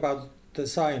talking about the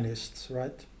Zionists,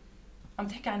 right? عم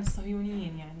تحكي عن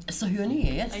الصهيونيين يعني.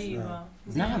 الصهيونية يس. أيوة.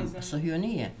 نعم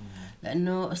الصهيونية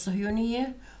لأنه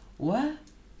الصهيونية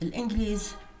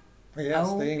والإنجليز. Yes,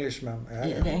 the Englishman.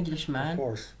 The Englishman. Of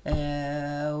course.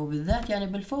 وبالذات يعني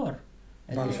بالفور.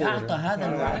 اللي أعطى هذا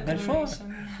الوعد بالفور.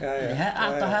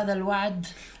 أعطى هذا الوعد.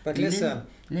 But listen.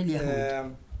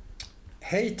 لليهود.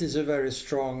 Hate is a very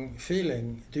strong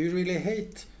feeling. Do you really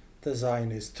hate the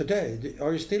Zionists today?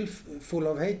 Are you still full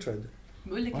of hatred?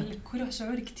 بقول لك الكره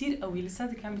شعور كتير قوي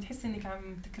لساتك عم بتحس انك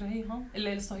عم تكرهيهم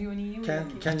الا الصهيونيه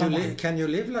can you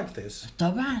live like this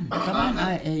طبعا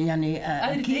يعني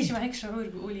اكيد تعيش مع هيك شعور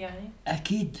بقول يعني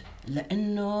اكيد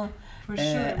لانه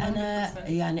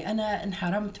انا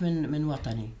انحرمت من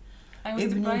وطني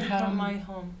ابني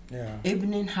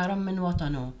انحرم من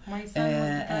وطنه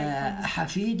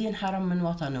حفيدي انحرم من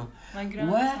وطنه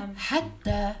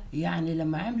وحتى يعني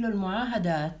لما عملوا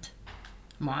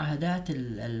المعاهدات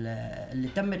اللي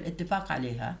تم الاتفاق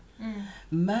عليها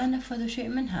ما نفذوا شيء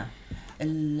منها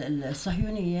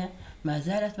الصهيونية ما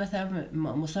زالت مثلا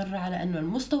مصرة على أنه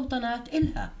المستوطنات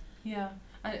إلها.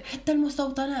 حتى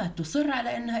المستوطنات تصر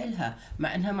على انها إلها،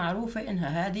 مع انها معروفه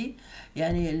انها هذه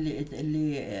يعني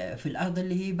اللي في الارض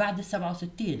اللي هي بعد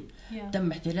ال67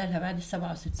 تم احتلالها بعد ال67.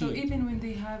 So even when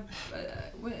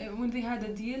they had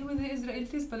a deal with the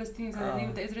Israelis, Palestinians had a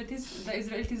deal with the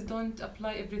Israelis don't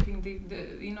apply everything.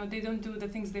 They don't do the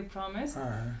things they promised.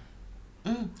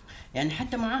 يعني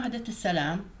حتى معاهدة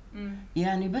السلام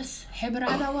يعني بس حبر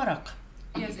على ورق.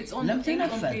 Yes, it's only ink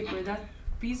on paper. That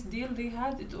peace deal they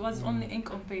had, it was only ink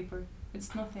on paper.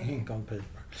 It's nothing. Ink on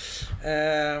paper.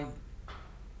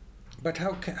 But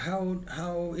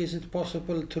how is it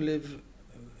possible to live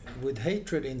with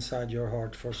hatred inside your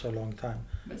heart for so long time?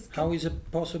 How is it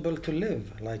possible to live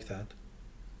like that?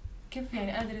 كيف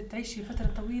يعني قادرة تعيشي فترة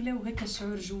طويلة وهيك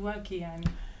الشعور جواكي يعني؟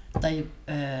 طيب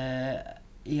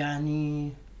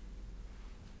يعني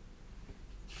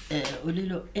قولي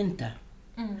له أنت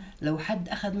لو حد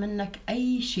أخذ منك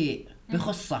أي شيء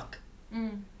بخصك،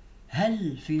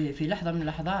 هل في لحظة من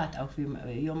اللحظات أو في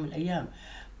يوم من الأيام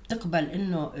تقبل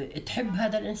إنه تحب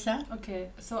هذا الإنسان؟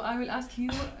 Okay, so I will ask you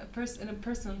a personal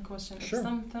question. Sure.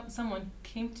 If someone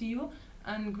came to you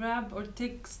and grab or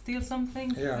steal something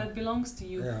that belongs to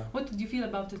you, what would you feel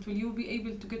about it? Will you be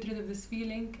able to get rid of this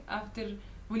feeling after?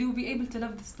 Will you be able to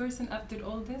love this person after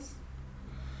all this?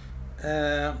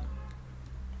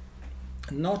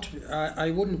 I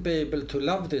wouldn't be able to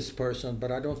love this person, but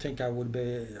I don't think I would be.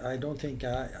 I don't think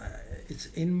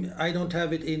I don't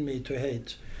have it in me to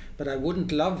hate, but I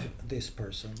wouldn't love this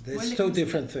person. There's two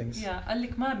different things. قال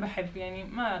لك ما بحب يعني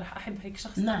ما رح أحب هيك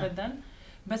شخص أبدا،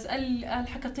 بس قال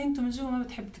حكى طينته من جوا ما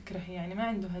بتحب تكرهي، يعني ما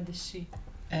عنده هذا الشيء.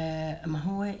 ما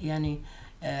هو يعني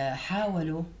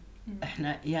حاولوا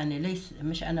احنا يعني ليس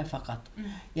مش انا فقط،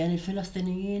 يعني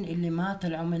الفلسطينيين اللي ما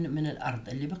طلعوا من الارض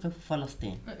اللي بقوا في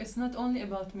فلسطين. It's not only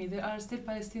about me. There are still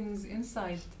Palestinians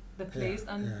inside the place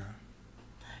and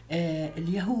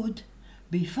اليهود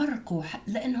بيفرقوا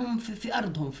لانهم في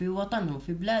ارضهم في وطنهم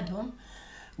في بلادهم،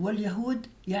 واليهود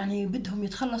يعني بدهم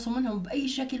يتخلصوا منهم باي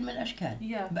شكل من الاشكال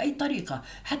باي طريقه،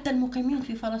 حتى المقيمين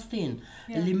في فلسطين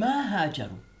اللي ما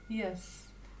هاجروا. Yes.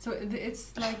 So it's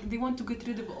like they want to get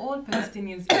rid of all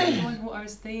Palestinians, everyone who are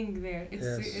staying there.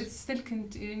 It's still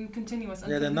continuous.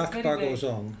 The Nakba goes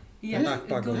on. Yes, the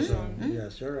Nakba goes on.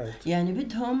 Yes, you're right. يعني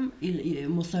بدهم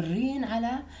مصرين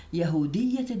على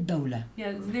يهودية الدولة.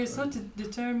 Yeah, they're so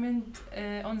determined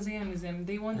on Zionism.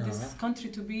 They want this country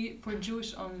to be for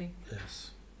Jewish only.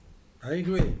 Yes, I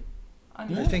agree.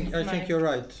 I think you're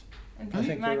right. I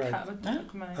think you're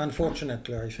right.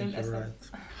 Unfortunately, I think you're right.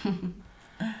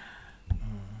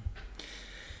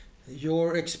 Your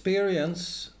experience,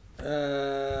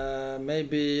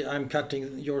 maybe I'm cutting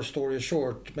your story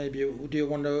short. Maybe do you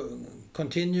want to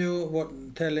continue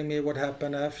telling me what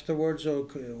happened afterwards, or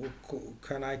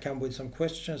can I come with some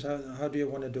questions? How do you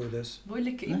want to do this? بقول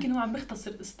لك يمكن هو عم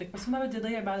بيختصر قصتك، بس ما بدي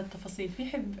أضيع بعض التفاصيل. في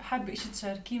حابة إشي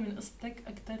تشاركيه من قصتك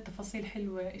أكتر تفاصيل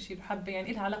حلوة، إشي حابة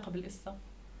يعني إلها علاقة بالقصة.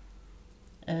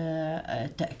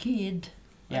 تأكيد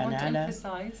يعني على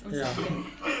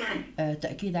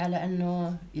تأكيد على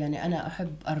أنه يعني أنا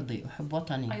أحب أرضي، أحب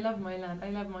وطني. I love my land. I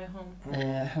love my home.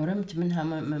 حرمت منها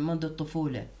منذ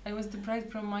الطفولة. I was deprived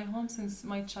from my home since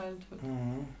my childhood.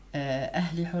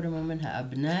 أهلي حرموا منها،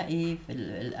 أبنائي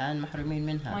الآن محرومين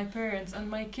منها. My parents and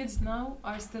my kids now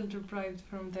are still deprived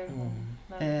from their home.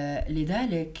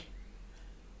 لذلك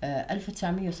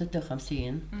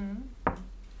 1956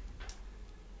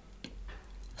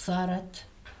 صارت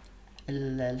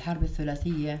الحرب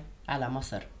الثلاثية على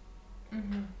مصر.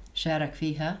 شارك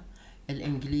فيها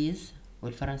الإنجليز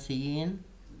والفرنسيين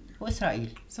وإسرائيل.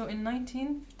 So in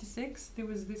 1956 there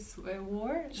was this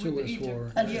war with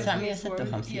Egypt.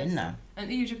 1956 نعم.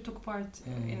 And Egypt took part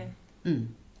in it.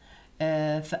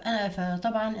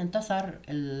 فطبعا انتصر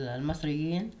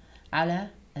المصريين على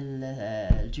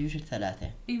الجيوش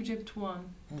الثلاثة. Egypt won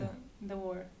the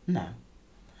war. نعم.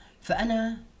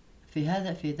 فأنا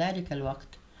في ذلك الوقت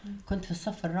كنت في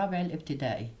الصف الرابع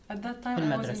الابتدائي. At that time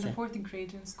I was in the 4th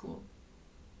grade in school.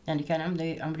 يعني كان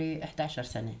عمري 11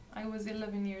 سنة. I was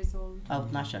 11 years old. أو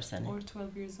 12 سنة. Or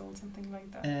 12 years old, something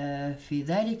like that.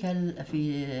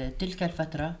 في تلك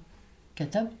الفترة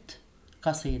كتبت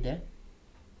قصيدة،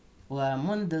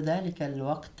 ومنذ ذلك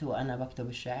الوقت وأنا بكتب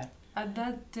الشعر At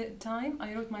that time,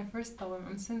 I wrote my first poem,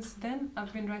 and since then,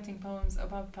 I've been writing poems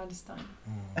about Palestine.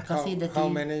 قصيدتي How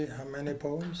many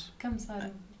poems? كم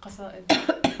صاروا قصائد؟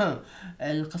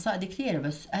 القصائد كثيرة،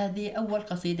 بس هذه أول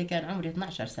قصيدة كان عمري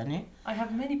 12 سنة. I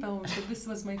have many poems, but this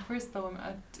was my first poem.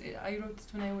 I wrote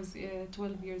it when I was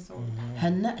 12 years old.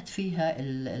 هنأت فيها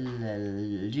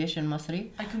الجيش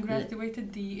المصري. I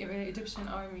congratulated the Egyptian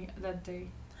army that day.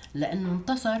 لأنه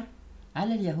انتصر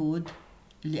على اليهود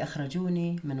اللي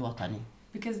أخرجوني من وطني.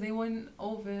 Because they won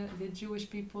over the Jewish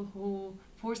people who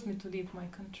forced me to leave my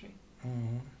country.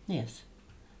 Yes.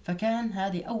 فكان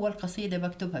هذه أول قصيدة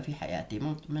بكتبها في حياتي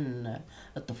من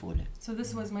الطفولة. So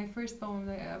this was my first poem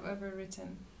that I've ever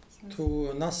written.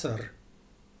 To Nasser.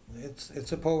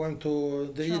 It's a poem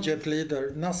to the Egypt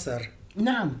leader Nasser.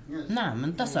 نعم نعم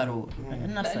انتصروا.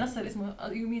 نصر اسمه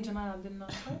you mean جمال عبد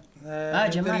الناصر؟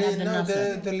 جمال عبد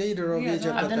الناصر. The leader of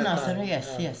Egypt. عبد الناصر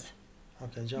yes.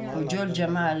 Okay,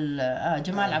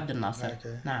 جمال عبد الناصر.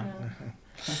 Okay. نعم.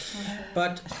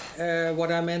 But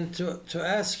what I meant to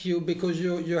ask you, because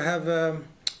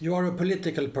you are a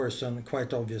political person,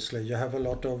 quite obviously. You have a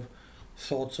lot of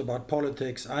thoughts about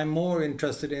politics. I'm more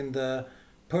interested in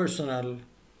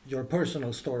your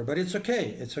personal story, but it's okay.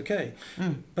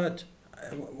 But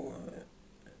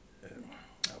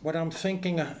what I'm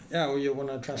thinking, you want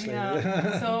to translate?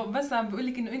 So بس عم بقول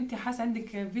لك إنه أنت حاس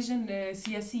عندك فيجن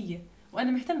سياسية.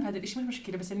 وأنا مهتم بهذا الإشي، مش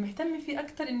مشكلة، بس المهتم فيه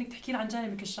أكتر إنك تحكي عن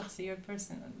جانبك الشخصي your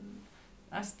personal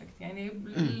aspect، يعني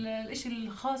الإشي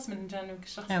الخاص من جانبك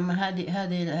الشخصي. أما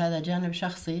هذا جانب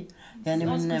شخصي، يعني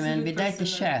من بداية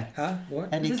الشعر.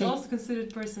 This is also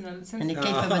considered personal. يعني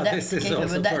كيف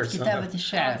بدأت كتابة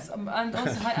الشعر. And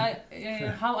also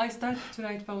how I started to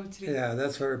write poetry. Yeah,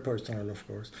 that's very personal, of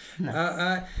course.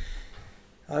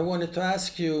 I wanted to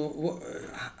ask you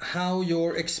how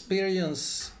your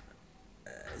experience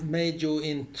made you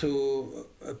into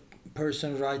a person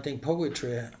writing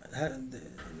poetry.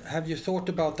 Have you thought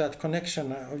about that connection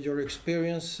of your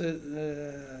experience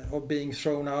of being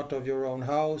thrown out of your own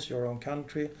house, your own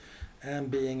country, and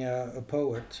being a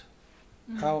poet?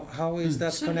 How is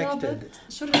that connected?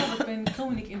 شو الرابط بين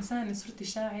كونك إنسان صرتي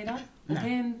شاعرة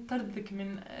وبين طردك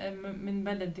من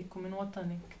بلدك ومن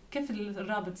وطنك؟ كيف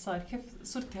الرابط صار؟ كيف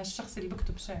صرتي هالشخص اللي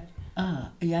بكتب شعر؟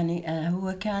 يعني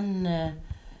هو كان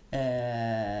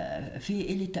في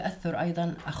إلي تأثر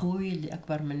أيضا. أخوي اللي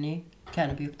أكبر مني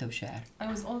كان بيكتب شعر. I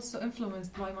was also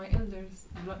influenced by my elder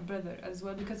brother as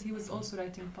well because he was also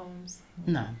writing poems.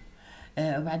 نعم.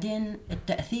 وبعدين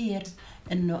التأثير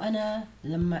إنه أنا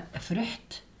لما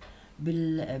فرحت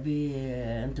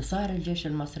بانتصار الجيش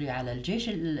المصري على الجيش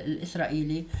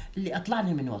الإسرائيلي اللي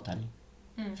أطلعني من وطني.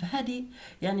 فهذه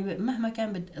يعني مهما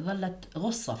كان ظلت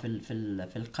غصة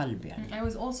في القلب يعني. I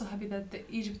was also happy that the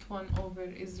Egypt won over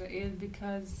Israel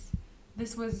because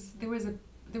there was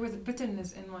a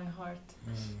bitterness in my heart.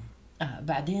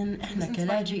 بعدين إحنا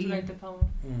كلاجئين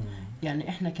يعني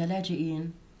إحنا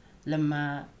كلاجئين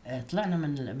لما طلعنا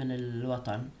من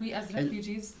الوطن. We as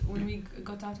refugees when we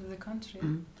got out of the country.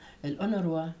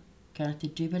 الأونروا كانت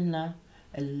تجيب لنا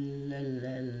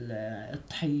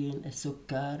الطحين،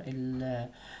 السكر،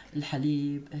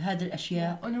 الحليب، هذه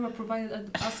الأشياء. UNRWA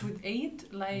provided us with aid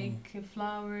like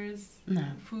flowers,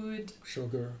 food,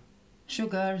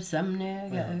 sugar,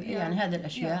 سمنة، يعني هذه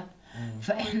الأشياء.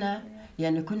 فإحنا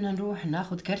يعني كنا نروح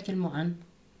ناخذ كرت المؤن،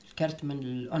 الكرت من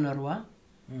الأونروا،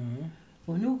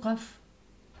 ونوقف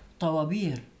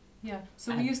طوابير. Yeah, so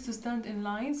we used to stand in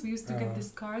lines. We used to get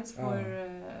these cards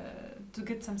to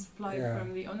get some supply from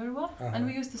the UNRWA, and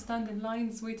we used to stand in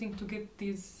lines waiting to get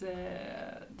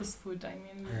this food. I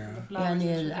mean, the flowers.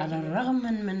 يعني على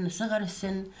الرغم من صغر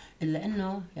السن إلا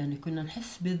إنه يعني كنا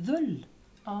نحس بالذل.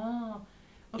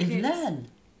 Okay. إذلال.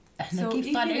 إحنا so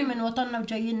كيف طالعين من وطننا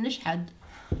وجايين نشحد.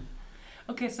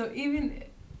 Okay, so even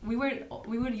we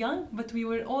were young, but we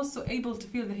were also able to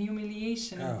feel the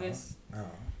humiliation of this.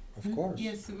 Of course.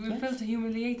 Yes, we felt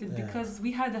humiliated because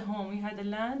we had a home, we had a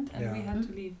land, and we had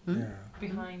to leave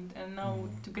behind, and now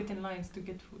to get in lines to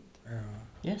get food.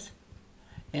 Yes.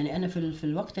 يعني أنا في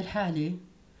الوقت الحالي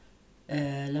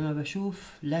لما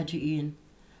بشوف لاجئين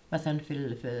مثلا في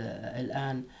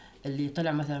الآن اللي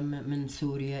طلع مثلا من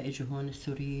سوريا اجوا هون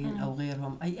السوريين أو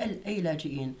غيرهم أي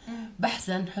لاجئين،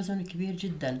 بحزن حزن كبير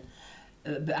جدا.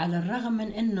 على الرغم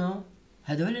من إنه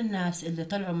هذول الناس اللي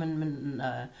طلعوا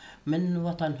من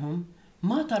وطنهم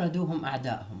ما طردوهم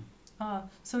أعدائهم.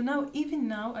 So even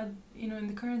now, in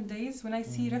the current days, when I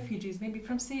see refugees, maybe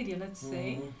from Syria, let's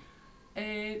say,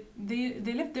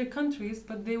 they left their countries,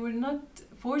 but they were not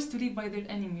forced to leave by their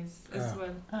enemies as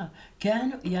well.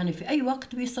 كانوا يعني في أي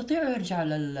وقت بيستطيعوا يرجعوا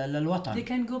للوطن. They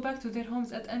can go back to their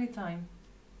homes at any time.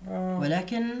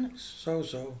 ولكن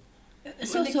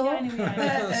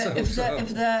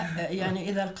إذا يعني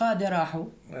إذا القادة راحوا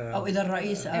أو إذا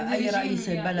الرئيس أي رئيس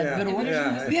البلد بيروح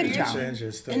بيرجعوا.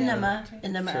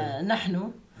 إنما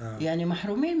نحن يعني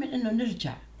محرومين من إنه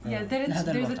نرجع.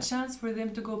 There's a chance for them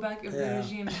to go back if the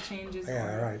regime changes.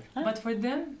 Right. But for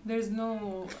them, there's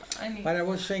no any. But I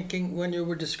was thinking when you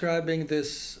were describing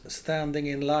this standing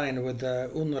in line with the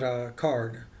UNRWA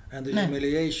card and the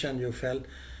humiliation you felt,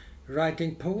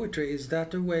 writing poetry, is that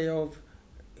a way of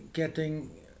getting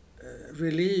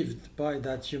relieved by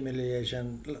that humiliation,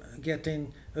 getting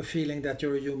a feeling that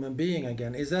you're a human being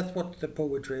again? Is that what the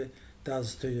poetry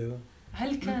does to you?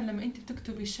 هل كان لما انت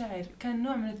بتكتبي شعر كان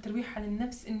نوع من الترويح عن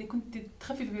النفس انك كنت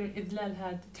تخففي من الإذلال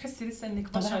هذا، تحسي لسه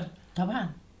انك بشر؟ طبعا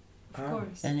of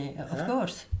course. يعني of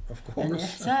course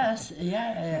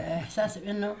يعني احساس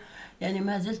انه يعني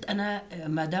ما زلت انا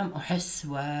ما دام احس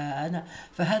وانا،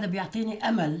 فهذا بيعطيني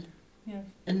امل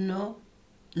انه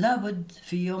لابد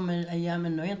في يوم من الايام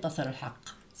انه ينتصر الحق.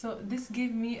 So this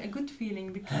gave me a good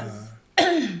feeling because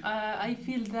I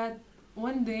feel that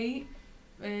one day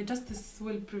justice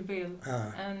will prevail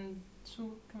and شو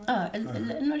كمان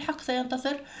لأنه الحق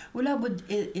سينتصر، ولابد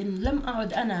إن لم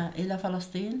أعد أنا إلى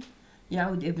فلسطين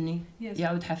يعود ابني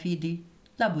يعود حفيدي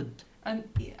لابد.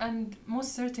 And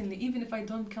most certainly even if I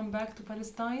don't come back to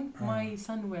Palestine my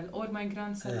son will or my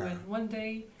grandson will one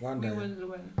day we will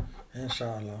win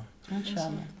Inshallah.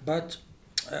 Inshallah. But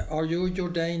are you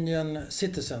Jordanian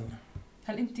citizen?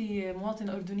 هل أنت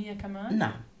مواطنة أردنية كمان؟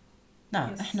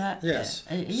 نعم إحنا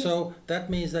So that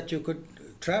means that you could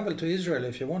travel to Israel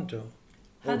if you want to,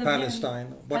 or Palestine,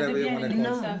 whatever you want to call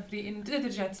it. تسافري إن تقدر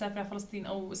ترجع تسافر على فلسطين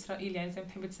أو إسرائيل يعني زي ما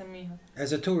بتحب تسميها.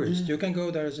 As a tourist, you can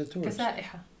go there as a tourist.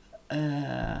 كسائحة.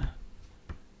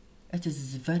 It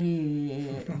is very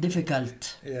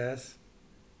difficult. Yes,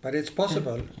 but it's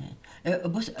possible.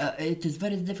 It is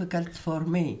very difficult for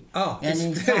me.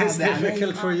 يعني it's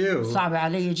difficult for you. صعب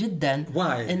علي جدا.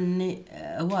 Why? إني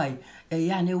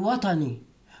يعني وطني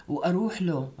وأروح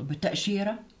له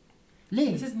بتأشيرة.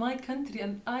 ليه؟ This is my country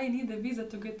and I need a visa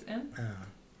to get in.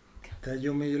 The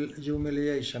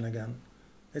humiliation again.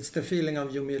 It's the feeling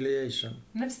of humiliation.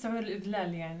 نفس شعور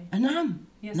الإذلال يعني. نعم.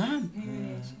 نعم.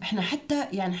 إحنا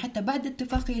حتى بعد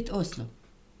اتفاقية أوسلو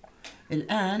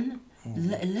الآن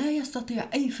لا يستطيع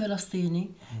أي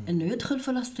فلسطيني إنه يدخل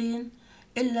فلسطين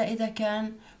إلا إذا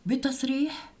كان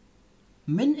بتصريح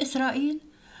من إسرائيل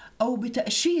أو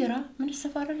بتأشيرة من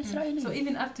السفارة الإسرائيلية. So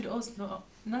even after Oslo,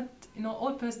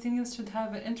 all Palestinians should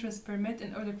have an entrance permit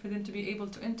in order for them to be able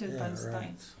to enter Palestine.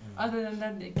 Right. Other than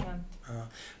that, they can't.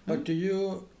 But do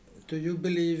you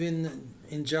believe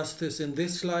in justice in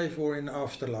this life or in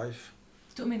afterlife?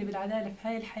 تؤمني بالعدالة في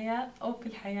هاي الحياة أو في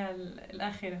الحياة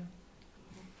الآخرة؟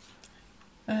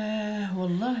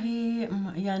 والله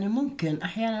يعني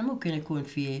أحيانا ممكن يكون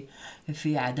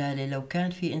في عدالة لو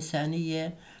كان في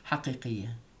إنسانية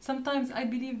حقيقية. Sometimes I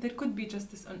believe there could be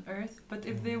justice on earth, but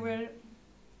if they were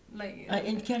like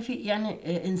إن كان في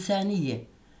يعني إنسانية،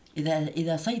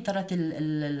 إذا سيطرت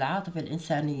العاطفة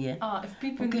الإنسيه if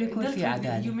people ممكن يكون في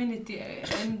عدالة. humanity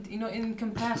and in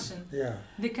compassion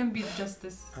there can be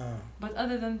justice. But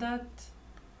other than that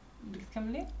بدك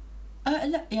تكملي؟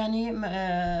 لا يعني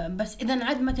بس إذا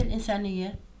انعدمت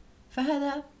الإنسانية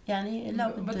فهذا يعني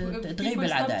لا تغيب العدالة. But if people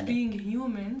stop being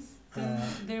humans then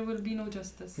there will be no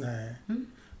justice.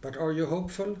 But are you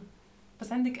hopeful?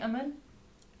 بس عندك أمل؟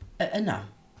 نعم.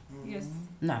 Yes.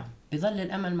 نعم بظل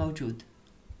الأمل موجود.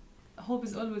 Hope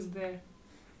is always there.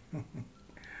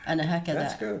 أنا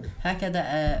هكذا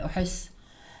أحس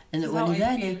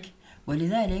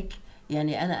ولذلك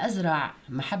يعني أنا أزرع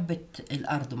محبة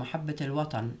الأرض ومحبة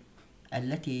الوطن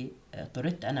التي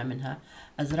طردت أنا منها،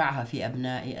 أزرعها في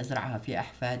أبنائي، أزرعها في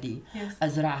أحفادي،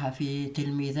 أزرعها في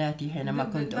تلميذاتي حينما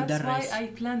كنت أدرس. That's why I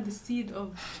plant the seed of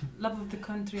love of the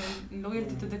country and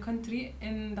loyalty to the country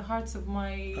in the hearts of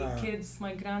my kids,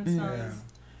 my grandsons.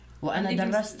 وأنا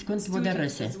درست كنت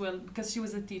مدرسة. As well, because she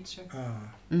was a teacher.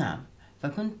 نعم،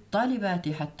 فكنت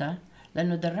طالباتي حتى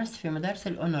لأنه درست في مدارس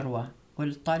الأونروا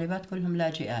والطالبات كلهم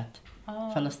لاجئات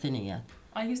فلسطينيات.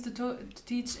 I used to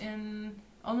teach in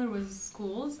UNRWA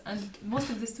schools and most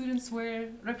of the students were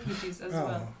refugees as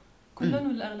well. كلهم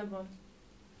ولا أغلبهم؟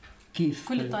 كيف؟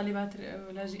 كل الطالبات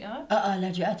لاجئات؟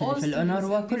 لاجئات اللي في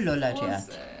الأونروا كله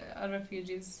لاجئات.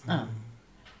 refugees.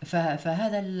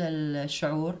 فهذا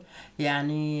الشعور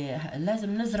يعني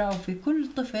لازم نزرعه في كل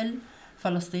طفل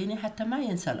فلسطيني حتى ما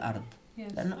ينسى الأرض.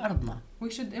 لأنه أرضنا. We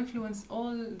should influence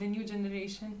all the new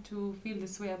generation to feel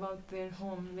this way about their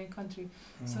home, their country,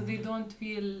 so they don't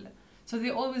feel, so they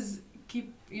always keep,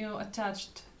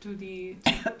 attached to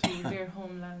their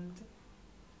homeland.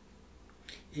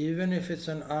 Even if it's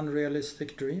an unrealistic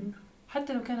dream.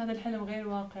 حتى لو كان هذا الحلم غير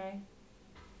واقعي.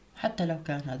 حتى لو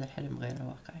كان هذا الحلم غير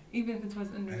واقعي. even if it was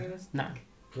unrealistic. نعم.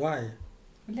 Why?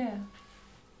 ليه؟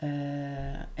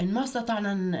 إن ما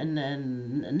استطعنا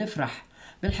نفرح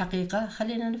بالحقيقة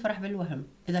خلينا نفرح بالوهم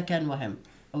إذا كان وهم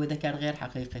أو إذا كان غير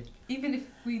حقيقي. Even if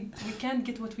we can't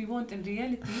get what we want in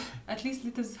reality, at least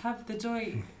let us have the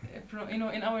joy, in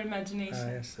our imagination.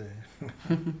 I see.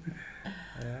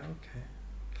 Yeah, okay.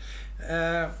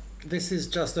 This is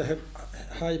just a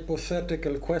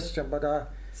hypothetical question, but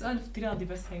سؤال افتراضي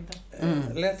بس هيدا.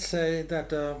 let's say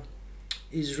that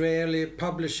Israeli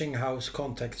publishing house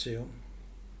contacts you.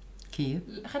 كيف؟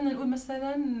 خلينا نقول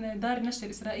مثلا دار النشر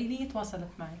الإسرائيلية تواصلت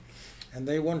معي. And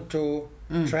they want to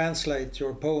translate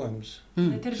your poems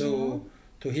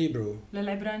to Hebrew.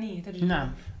 للعبرانية ترجمة.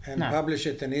 نعم. And publish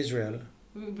it in Israel.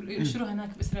 ينشروها هناك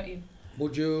بإسرائيل.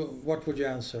 What would you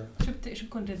answer? شو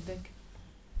بكون ردك؟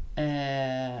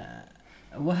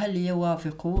 وهل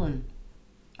يوافقون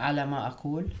على ما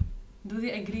أقول؟ Do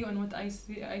they agree on what I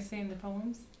say in the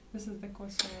poems? This is the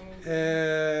question.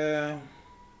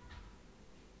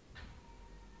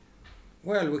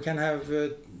 Well, we can have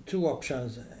two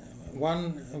options.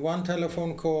 One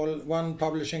telephone call, one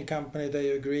publishing company, they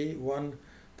agree.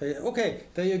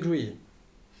 They agree.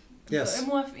 Yes.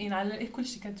 موافقين على كل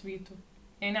شيء كتبيته.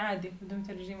 يعني عادي بدهم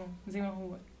يترجموا زي ما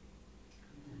هو.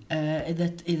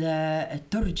 إذا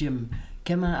ترجم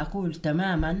كما أقول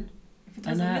تماماً.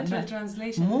 أنا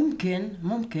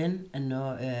ممكن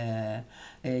إنه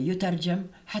يترجم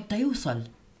حتى يوصل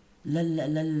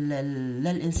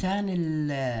للإنسان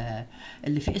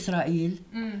اللي في إسرائيل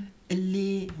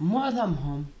اللي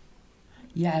معظمهم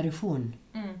يعرفون.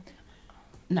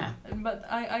 نعم. But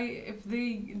if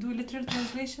they do literal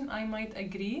translation, I might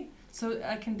agree, so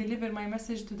I can deliver my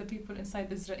message to the people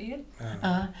inside Israel.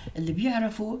 اللي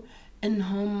بيعرفوا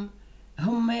إنهم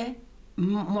هم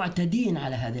معتدين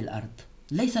على هذه الأرض،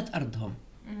 ليست أرضهم،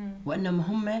 وإنما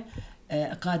هم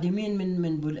قادمين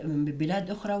من بلاد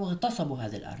أخرى واغتصبوا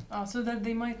هذه الأرض. So that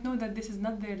they might know that this is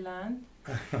not their land,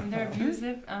 and they're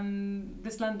abusive, and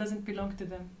this land doesn't belong to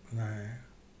them. No.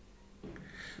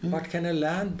 But can a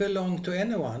land belong to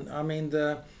anyone? I mean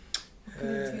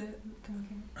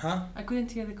I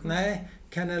couldn't hear the question. No,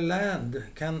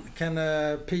 can a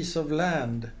piece of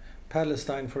land,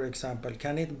 Palestine for example,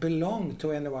 can it belong to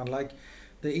anyone? Like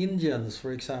the Indians,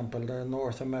 for example, the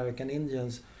North American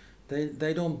Indians,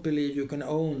 they don't believe you can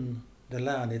own the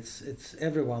land. It's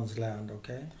everyone's land,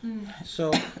 okay? So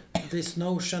this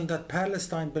notion that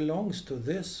Palestine belongs to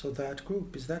this or that group,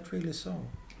 is that really so?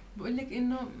 بقول لك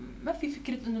إنه ما في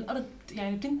فكرة إنه الأرض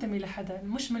يعني بتنتمي لحدا،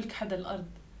 مش ملك حدا الأرض.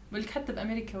 بقول لك حتى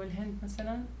بأمريكا والهند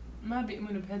مثلا ما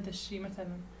بيؤمنوا بهذا الشيء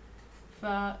مثلا.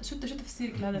 فشو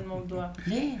تفسيرك لهذا الموضوع؟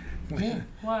 ليه؟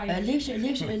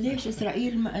 ليش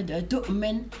إسرائيل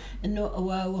تؤمن إنه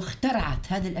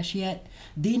واخترعت هذه الأشياء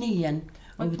دينياً؟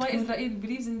 But why Israel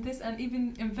believes in this and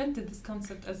even invented this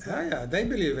concept as well? Yeah, they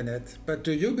believe in it. But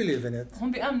do you believe in it?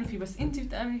 هم بيآمنوا فيه، بس أنت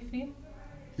بتآمني فيه؟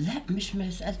 لا، مش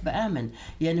مسألة بآمن،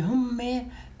 يعني هم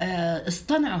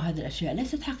اصطنعوا هذه الأشياء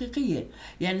ليست حقيقية.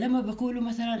 يعني لما بقولوا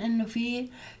مثلا إنه في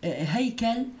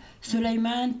هيكل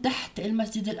سليمان تحت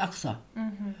المسجد الأقصى،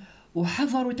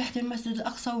 وحفروا تحت المسجد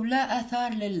الأقصى ولا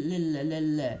آثار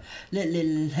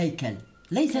للهيكل،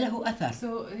 ليس له أثر.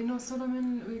 So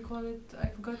Solomon, we call it, I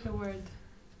forgot the word,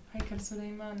 هيكل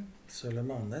سليمان.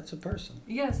 Solomon, that's a person.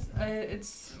 Yes,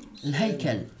 it's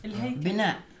الهيكل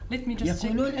بناء.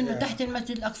 يقولون إنه تحت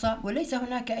المسجد الأقصى وليس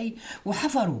هناك أي،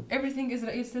 وحفروا. Everything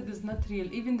Israel said is not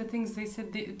real. Even the things they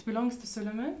said it belongs to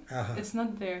Solomon, it's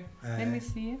not there. Let me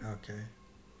see. Okay.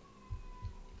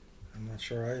 I'm not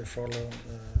sure I follow.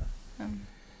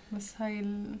 بس هاي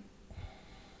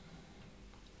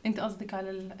أنت قصدك على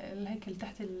الهيكل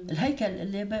تحت الهيكل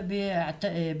اللي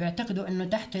بيعتقدوا إنه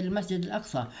تحت المسجد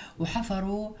الأقصى،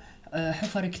 وحفروا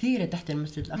حفر كثيرة تحت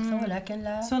المسجد الأقصى ولكن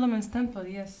لا. Solomon's temple,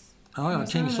 yes. Oh yeah,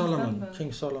 King Solomon.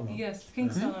 King Solomon. Yes, King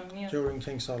Solomon. Yeah. During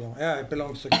King Solomon. Yeah, it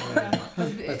belongs to King Solomon.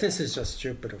 But this is just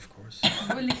stupid, of course.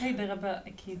 بقول لك هيدا غباء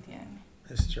أكيد يعني.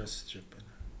 It's just stupid.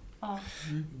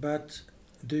 But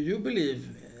do you believe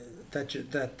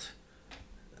that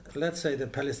let's say the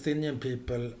Palestinian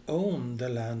people own the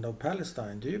land of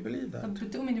Palestine? Do you believe that? طب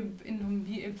بتؤمن بإنهم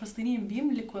الفلسطينيين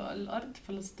بيملكوا الأرض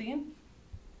فلسطين؟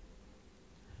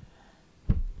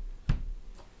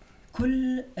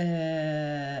 كل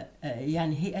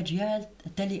يعني هي أجيال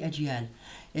تلي أجيال.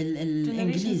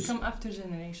 الإنجليز come after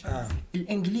generations.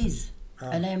 الإنجليز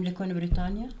ألا يملكون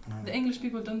بريطانيا؟ The English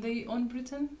people, don't they own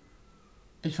Britain?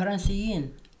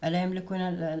 الفرنسيين ألا يملكون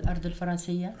الأرض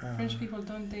الفرنسية؟ French people,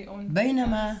 don't they own?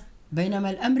 بينما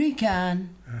الأمريكان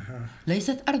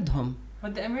ليست أرضهم،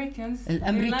 But the Americans,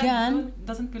 الأمريكان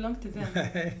doesn't belong to them.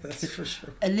 That's for sure.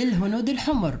 للهنود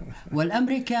الحمر،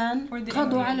 والأمريكان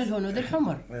قضوا على الهنود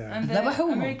الحمر. And the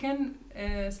American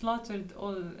slaughtered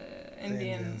all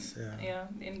Indians. The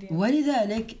Indians.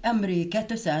 ولذلك أمريكا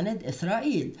تساند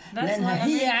إسرائيل لأنها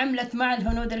هي عملت مع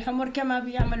الهنود الحمر كما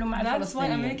بيعملوا مع الفلسطينيين. That's why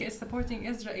America is supporting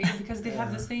Israel because they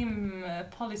have the same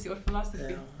policy or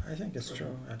philosophy. Yeah, I think it's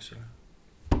true actually.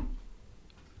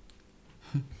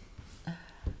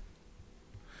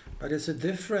 But it's a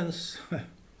difference.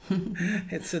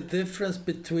 It's a difference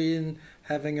between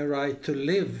having a right to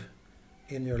live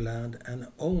in your land and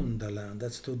own the land.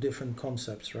 That's two different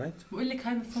concepts, right? بقول لك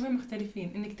هاي مفهومين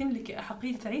مختلفين، انك تملكي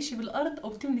حقيقة تعيشي بالارض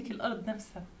او تملكي الارض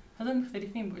نفسها، هذول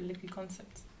مختلفين بقول لك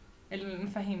الكونسبت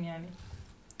المفاهيم يعني.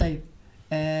 طيب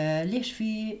ليش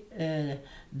في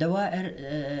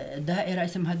دائرة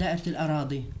اسمها دائرة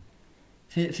الأراضي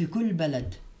في كل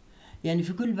بلد؟ يعني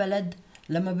في كل بلد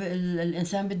لما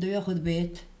الإنسان بده يأخذ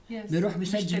بيت بيروح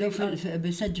بيسجله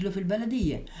في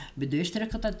البلدية، بده يشتري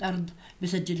قطعة أرض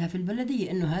بيسجلها في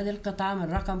البلدية إنه هذه القطعة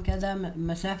من رقم كذا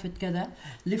مسافة كذا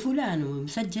لفلان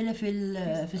ومسجلة في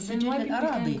السجل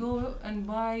الأراضي. Go and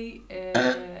buy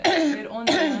their own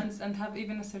lands and have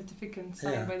even a certificate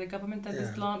signed by the government that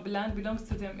this land belongs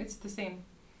to them. It's the same.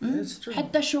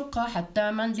 حتى الشقة،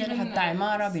 حتى منزل، حتى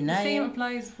عمارة، بناية. The same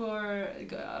applies for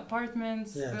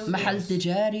apartments, محل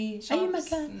تجاري، أي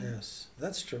مكان. Yes,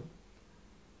 that's true.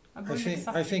 I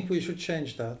think we should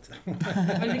change that.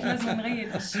 لازم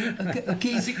نغير الشيء.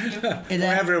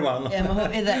 For everyone.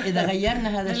 إذا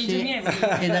غيرنا هذا الشيء،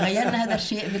 إذا غيرنا هذا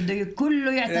الشيء بده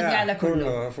كله يعتدي على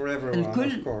كله. For everyone.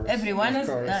 الكل. Everyone.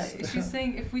 She's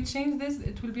saying if we change this,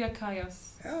 it will be a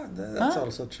chaos. Yeah, that's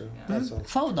also true. That's also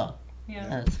فوضى.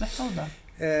 Yeah. فوضى.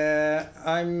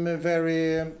 I'm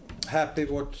very happy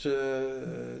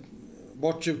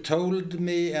what you told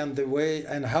me and the way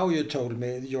and how you told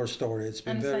me your story. It's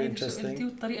been very interesting.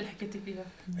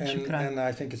 And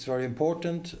I think it's very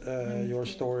important, your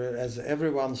story, as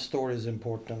everyone's story is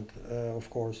important, of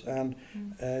course. And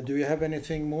do you have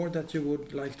anything more that you would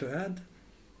like to add?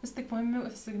 قصتك مهمة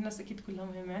وقصة الناس أكيد كلها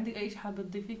مهمة. عندك أي شيء حابة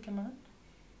تضيفيه كمان؟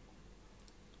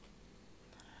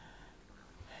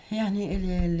 يعني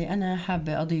اللي أنا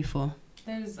حابة أضيفه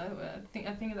There's a thing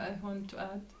that I want to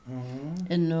add.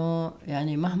 إنه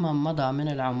يعني مهما مضى من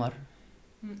العمر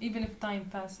even if time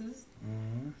passes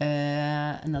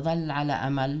نظل على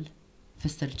أمل في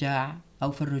استرجاع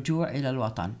أو في الرجوع إلى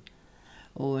الوطن،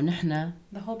 ونحن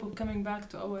the hope of coming back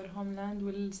to our homeland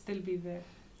will still be there.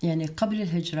 يعني قبل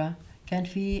الهجرة كان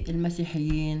في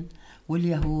المسيحيين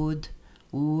واليهود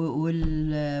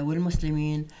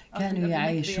والمسلمين كانوا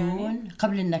يعيشون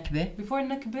قبل النكبة. Before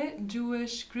النكبة,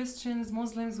 Jewish, Christians,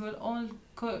 Muslims will all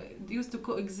used to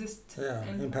coexist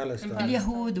in Palestine.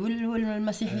 اليهود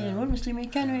والمسيحيين والمسلمين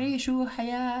كانوا يعيشوا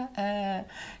حياة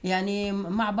يعني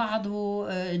مع بعض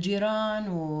وجيران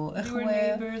وإخوة. They were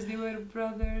neighbors, they were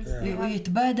brothers.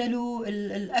 ويتبادلوا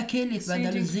الأكل،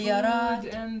 يتبادلوا الزيارات،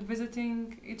 and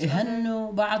visiting each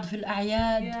يهنوا بعض في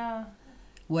الأعياد.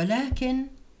 ولكن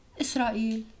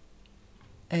إسرائيل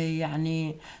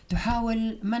يعني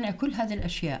تحاول منع كل هذه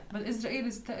الأشياء. But Israel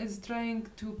is trying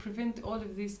to prevent all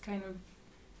of these kind of,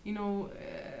 you know,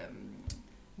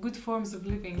 good forms of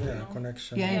living.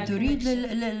 Connection. يعني تريد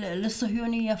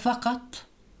للصهيونية فقط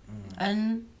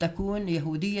أن تكون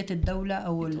يهودية الدولة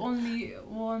أو It only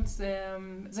wants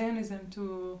Zionism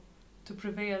to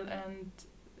prevail and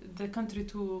the country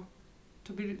to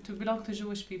belong to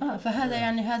Jewish people. فهذا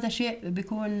يعني هذا شيء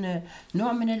بيكون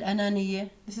نوع من الأنانية.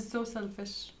 This is so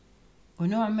selfish.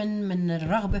 ونوع من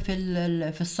الرغبة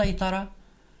في السيطرة،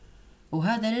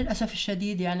 وهذا للأسف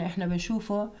الشديد يعني إحنا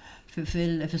بنشوفه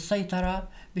في السيطرة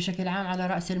بشكل عام على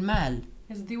رأس المال.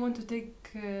 Yes, they want to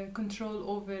take control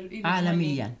over even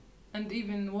عالميا. money, and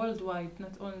even worldwide,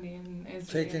 not only in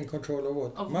Israel. Taking control of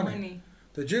what? Of money.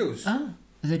 The Jews.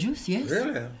 The Jews, yes.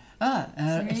 Really?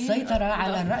 السيطرة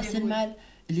على رأس المال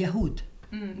اليهود.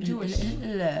 Jewish.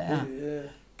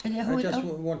 I just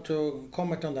want to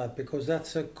comment on that because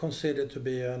that's considered to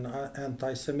be an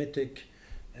anti-Semitic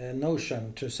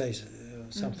notion to say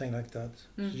something like that.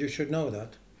 You should know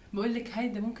that. بقول لك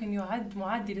هيدا ممكن يعد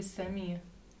معدي للسامية.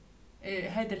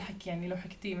 هذا الحكي يعني لو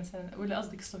حكيتيه مثلا، ولا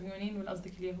قصدك الصهيونيين ولا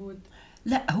قصدك اليهود؟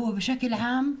 لا، هو بشكل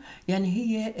عام يعني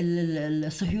هي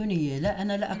الصهيونية. لا،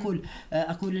 أنا لا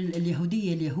أقول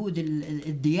اليهودية، اليهود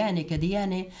الديانة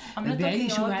كديانة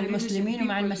بيعيشوا مع المسلمين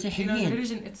ومع المسيحيين.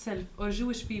 Religion itself or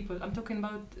Jewish people. I'm talking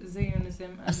about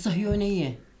Zionism.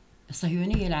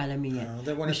 الصهيونية العالمية.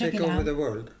 They want to take over the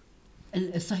world.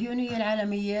 الصهيونية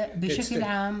العالمية بشكل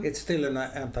عام. It's still an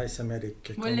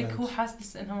anti-Semitic. بقول لك هو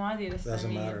حاسس إنه معادي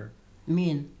للسامية.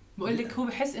 مين؟ بقول لك هو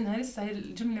بحس إنها لسه هاي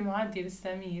الجملة معادية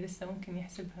للسامية، لسه ممكن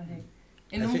يحسبها هيك.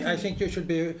 I think you should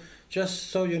be, just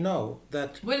so you know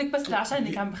that بقول لك بس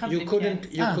عشانك عم بخبرك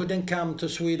you couldn't come to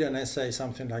Sweden and say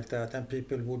something like that and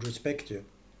people would respect you.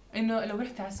 إنه لو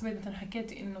رحت على السويد مثلا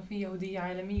حكيتي إنه في يهودية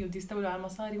عالمية ودي يستولوا على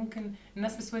المصاري، ممكن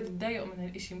الناس بالسويد تضايقوا من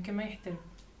هالإشي، ممكن ما يحترموا.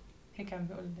 هيك عم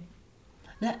بقول لك.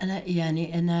 لا أنا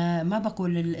يعني أنا ما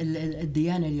بقول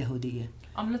الديانة اليهودية،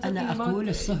 أنا أقول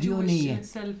الصهيونية،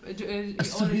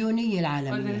 الصهيونية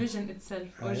العالمية،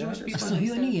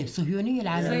 الصهيونية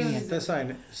العالمية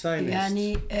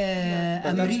يعني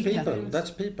أمريكا. That's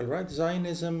people, right?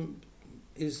 Zionism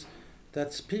is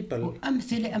that's people.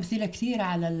 أمثلة كثيرة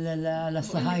على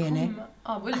الصهاينة.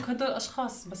 بقول لك هدول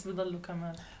أشخاص بس بيضلوا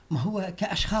كمان. ما هو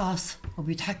كأشخاص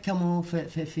وبيتحكموا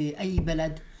في أي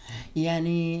بلد.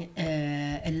 يعني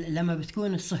لما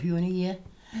بتكون الصهيونية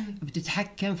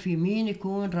بتتحكم في مين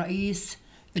يكون رئيس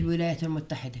الولايات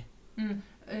المتحدة.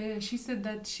 she said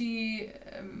that she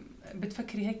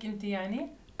بتفكري هيك أنت يعني؟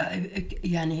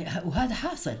 يعني وهذا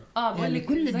حاصل. يعني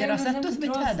كل الدراسات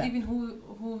تثبت هذا. Even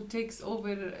who takes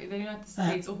over the United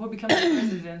States or who becomes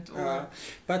president.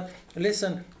 But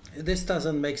listen, this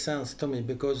doesn't make sense to me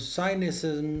because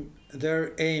Zionism, their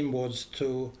aim was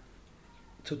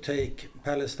to take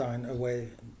Palestine away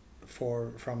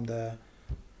from the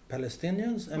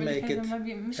Palestinians and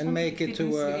make it to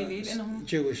a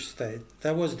Jewish state.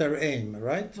 That was their aim,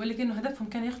 right? ولكن إنه هدفهم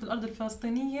كان يأخذوا الأرض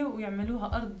الفلسطينية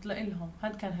ويعملوها أرض لإلهم.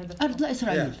 هذا كان هدفهم. أرض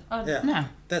لإسرائيل. Yeah. نعم.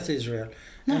 That's Israel.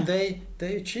 And they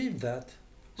achieved that.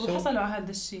 وحصلوا على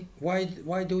هذا الشيء.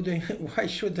 Why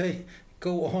should they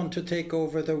go on to take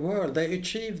over the world? They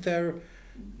achieved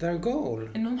their goal.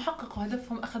 إنهم حققوا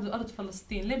هدفهم، أخذوا أرض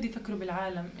فلسطين. ليه بدي يفكروا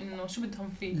بالعالم إنه شو بدهم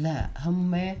فيه؟ لا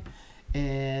هم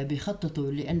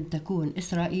بيخططوا لأن تكون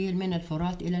إسرائيل من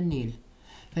الفرات إلى النيل،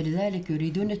 فلذلك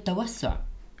يريدون التوسع.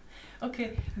 Okay,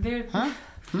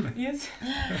 yes,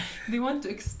 they want to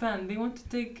expand. They want to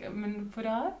take من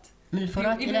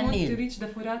الفرات إلى النيل. Even want to reach the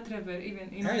Furat River, even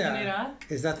in Iraq.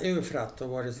 Is that Euphrat or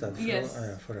what is that? Yes.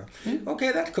 Furat.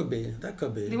 Okay, that could be.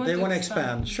 They want to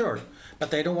expand, sure, but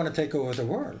they don't want to take over the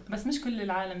world. بس مش كل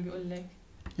العالم بيقول لك.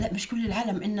 لا مش كل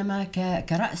العالم، إنما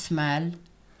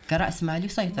كرأس مال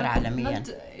يسيطر عالميا.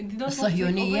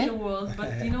 الصهيونية.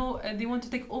 They want to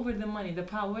take over the money, the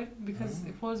power, because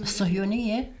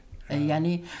الصهيونية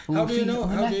يعني. How do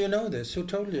you know this? Who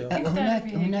told you?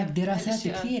 هناك دراسات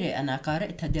كثيرة أنا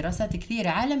قرأتها، دراسات كثيرة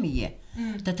عالمية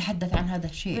تتحدث عن هذا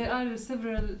الشيء. There are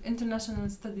several international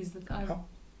studies that are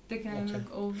taken look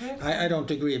over. I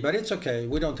don't agree, but it's okay.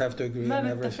 We don't have to agree on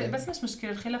everything. بس مش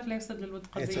مشكلة، الخلاف لا يفسد للود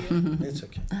قضية. It's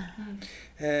okay.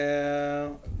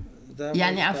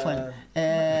 يعني عفوا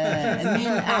مين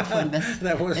عفوا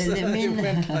بس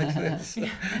مين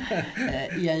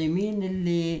يعني مين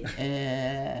اللي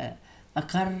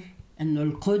أقر إنه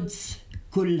القدس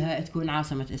كلها تكون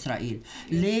عاصمة إسرائيل؟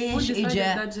 ليش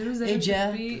إجا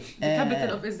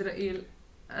capital of Israel؟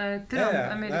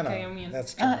 ترامب أمريكا يوميا.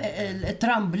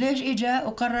 ترامب ليش إجا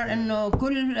وقرر إنه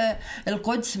كل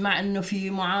القدس، مع إنه في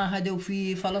معاهدة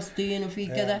وفي فلسطين وفي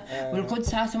كذا،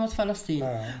 والقدس عاصمة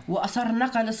فلسطين، وأصر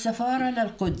نقل السفارة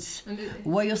للقدس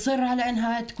ويصر على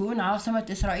إنها تكون عاصمة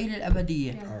إسرائيل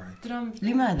الأبدية.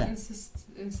 لماذا؟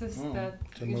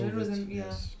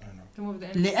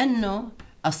 لأنه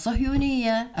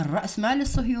الصهيونية، الرأس مال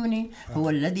الصهيوني هو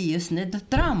الذي يسند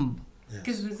ترامب.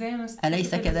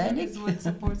 أليس كذلك؟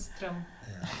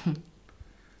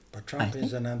 But Trump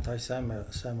is an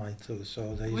anti-Semite too, so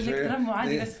the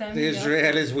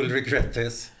Israelis will regret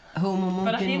this. هو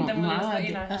ممكن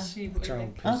معادي.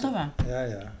 Trump. طبعا.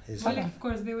 Yeah. Of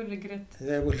course they will regret.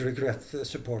 They will regret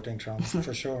supporting Trump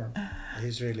for sure.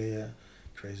 He's really a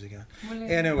crazy guy.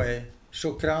 Anyway,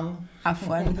 shukran.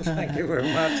 عفوا. Thank you very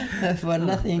much. For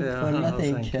nothing. For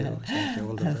nothing. Thank you.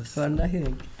 All the best. For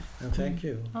nothing. And thank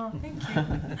you. Thank you.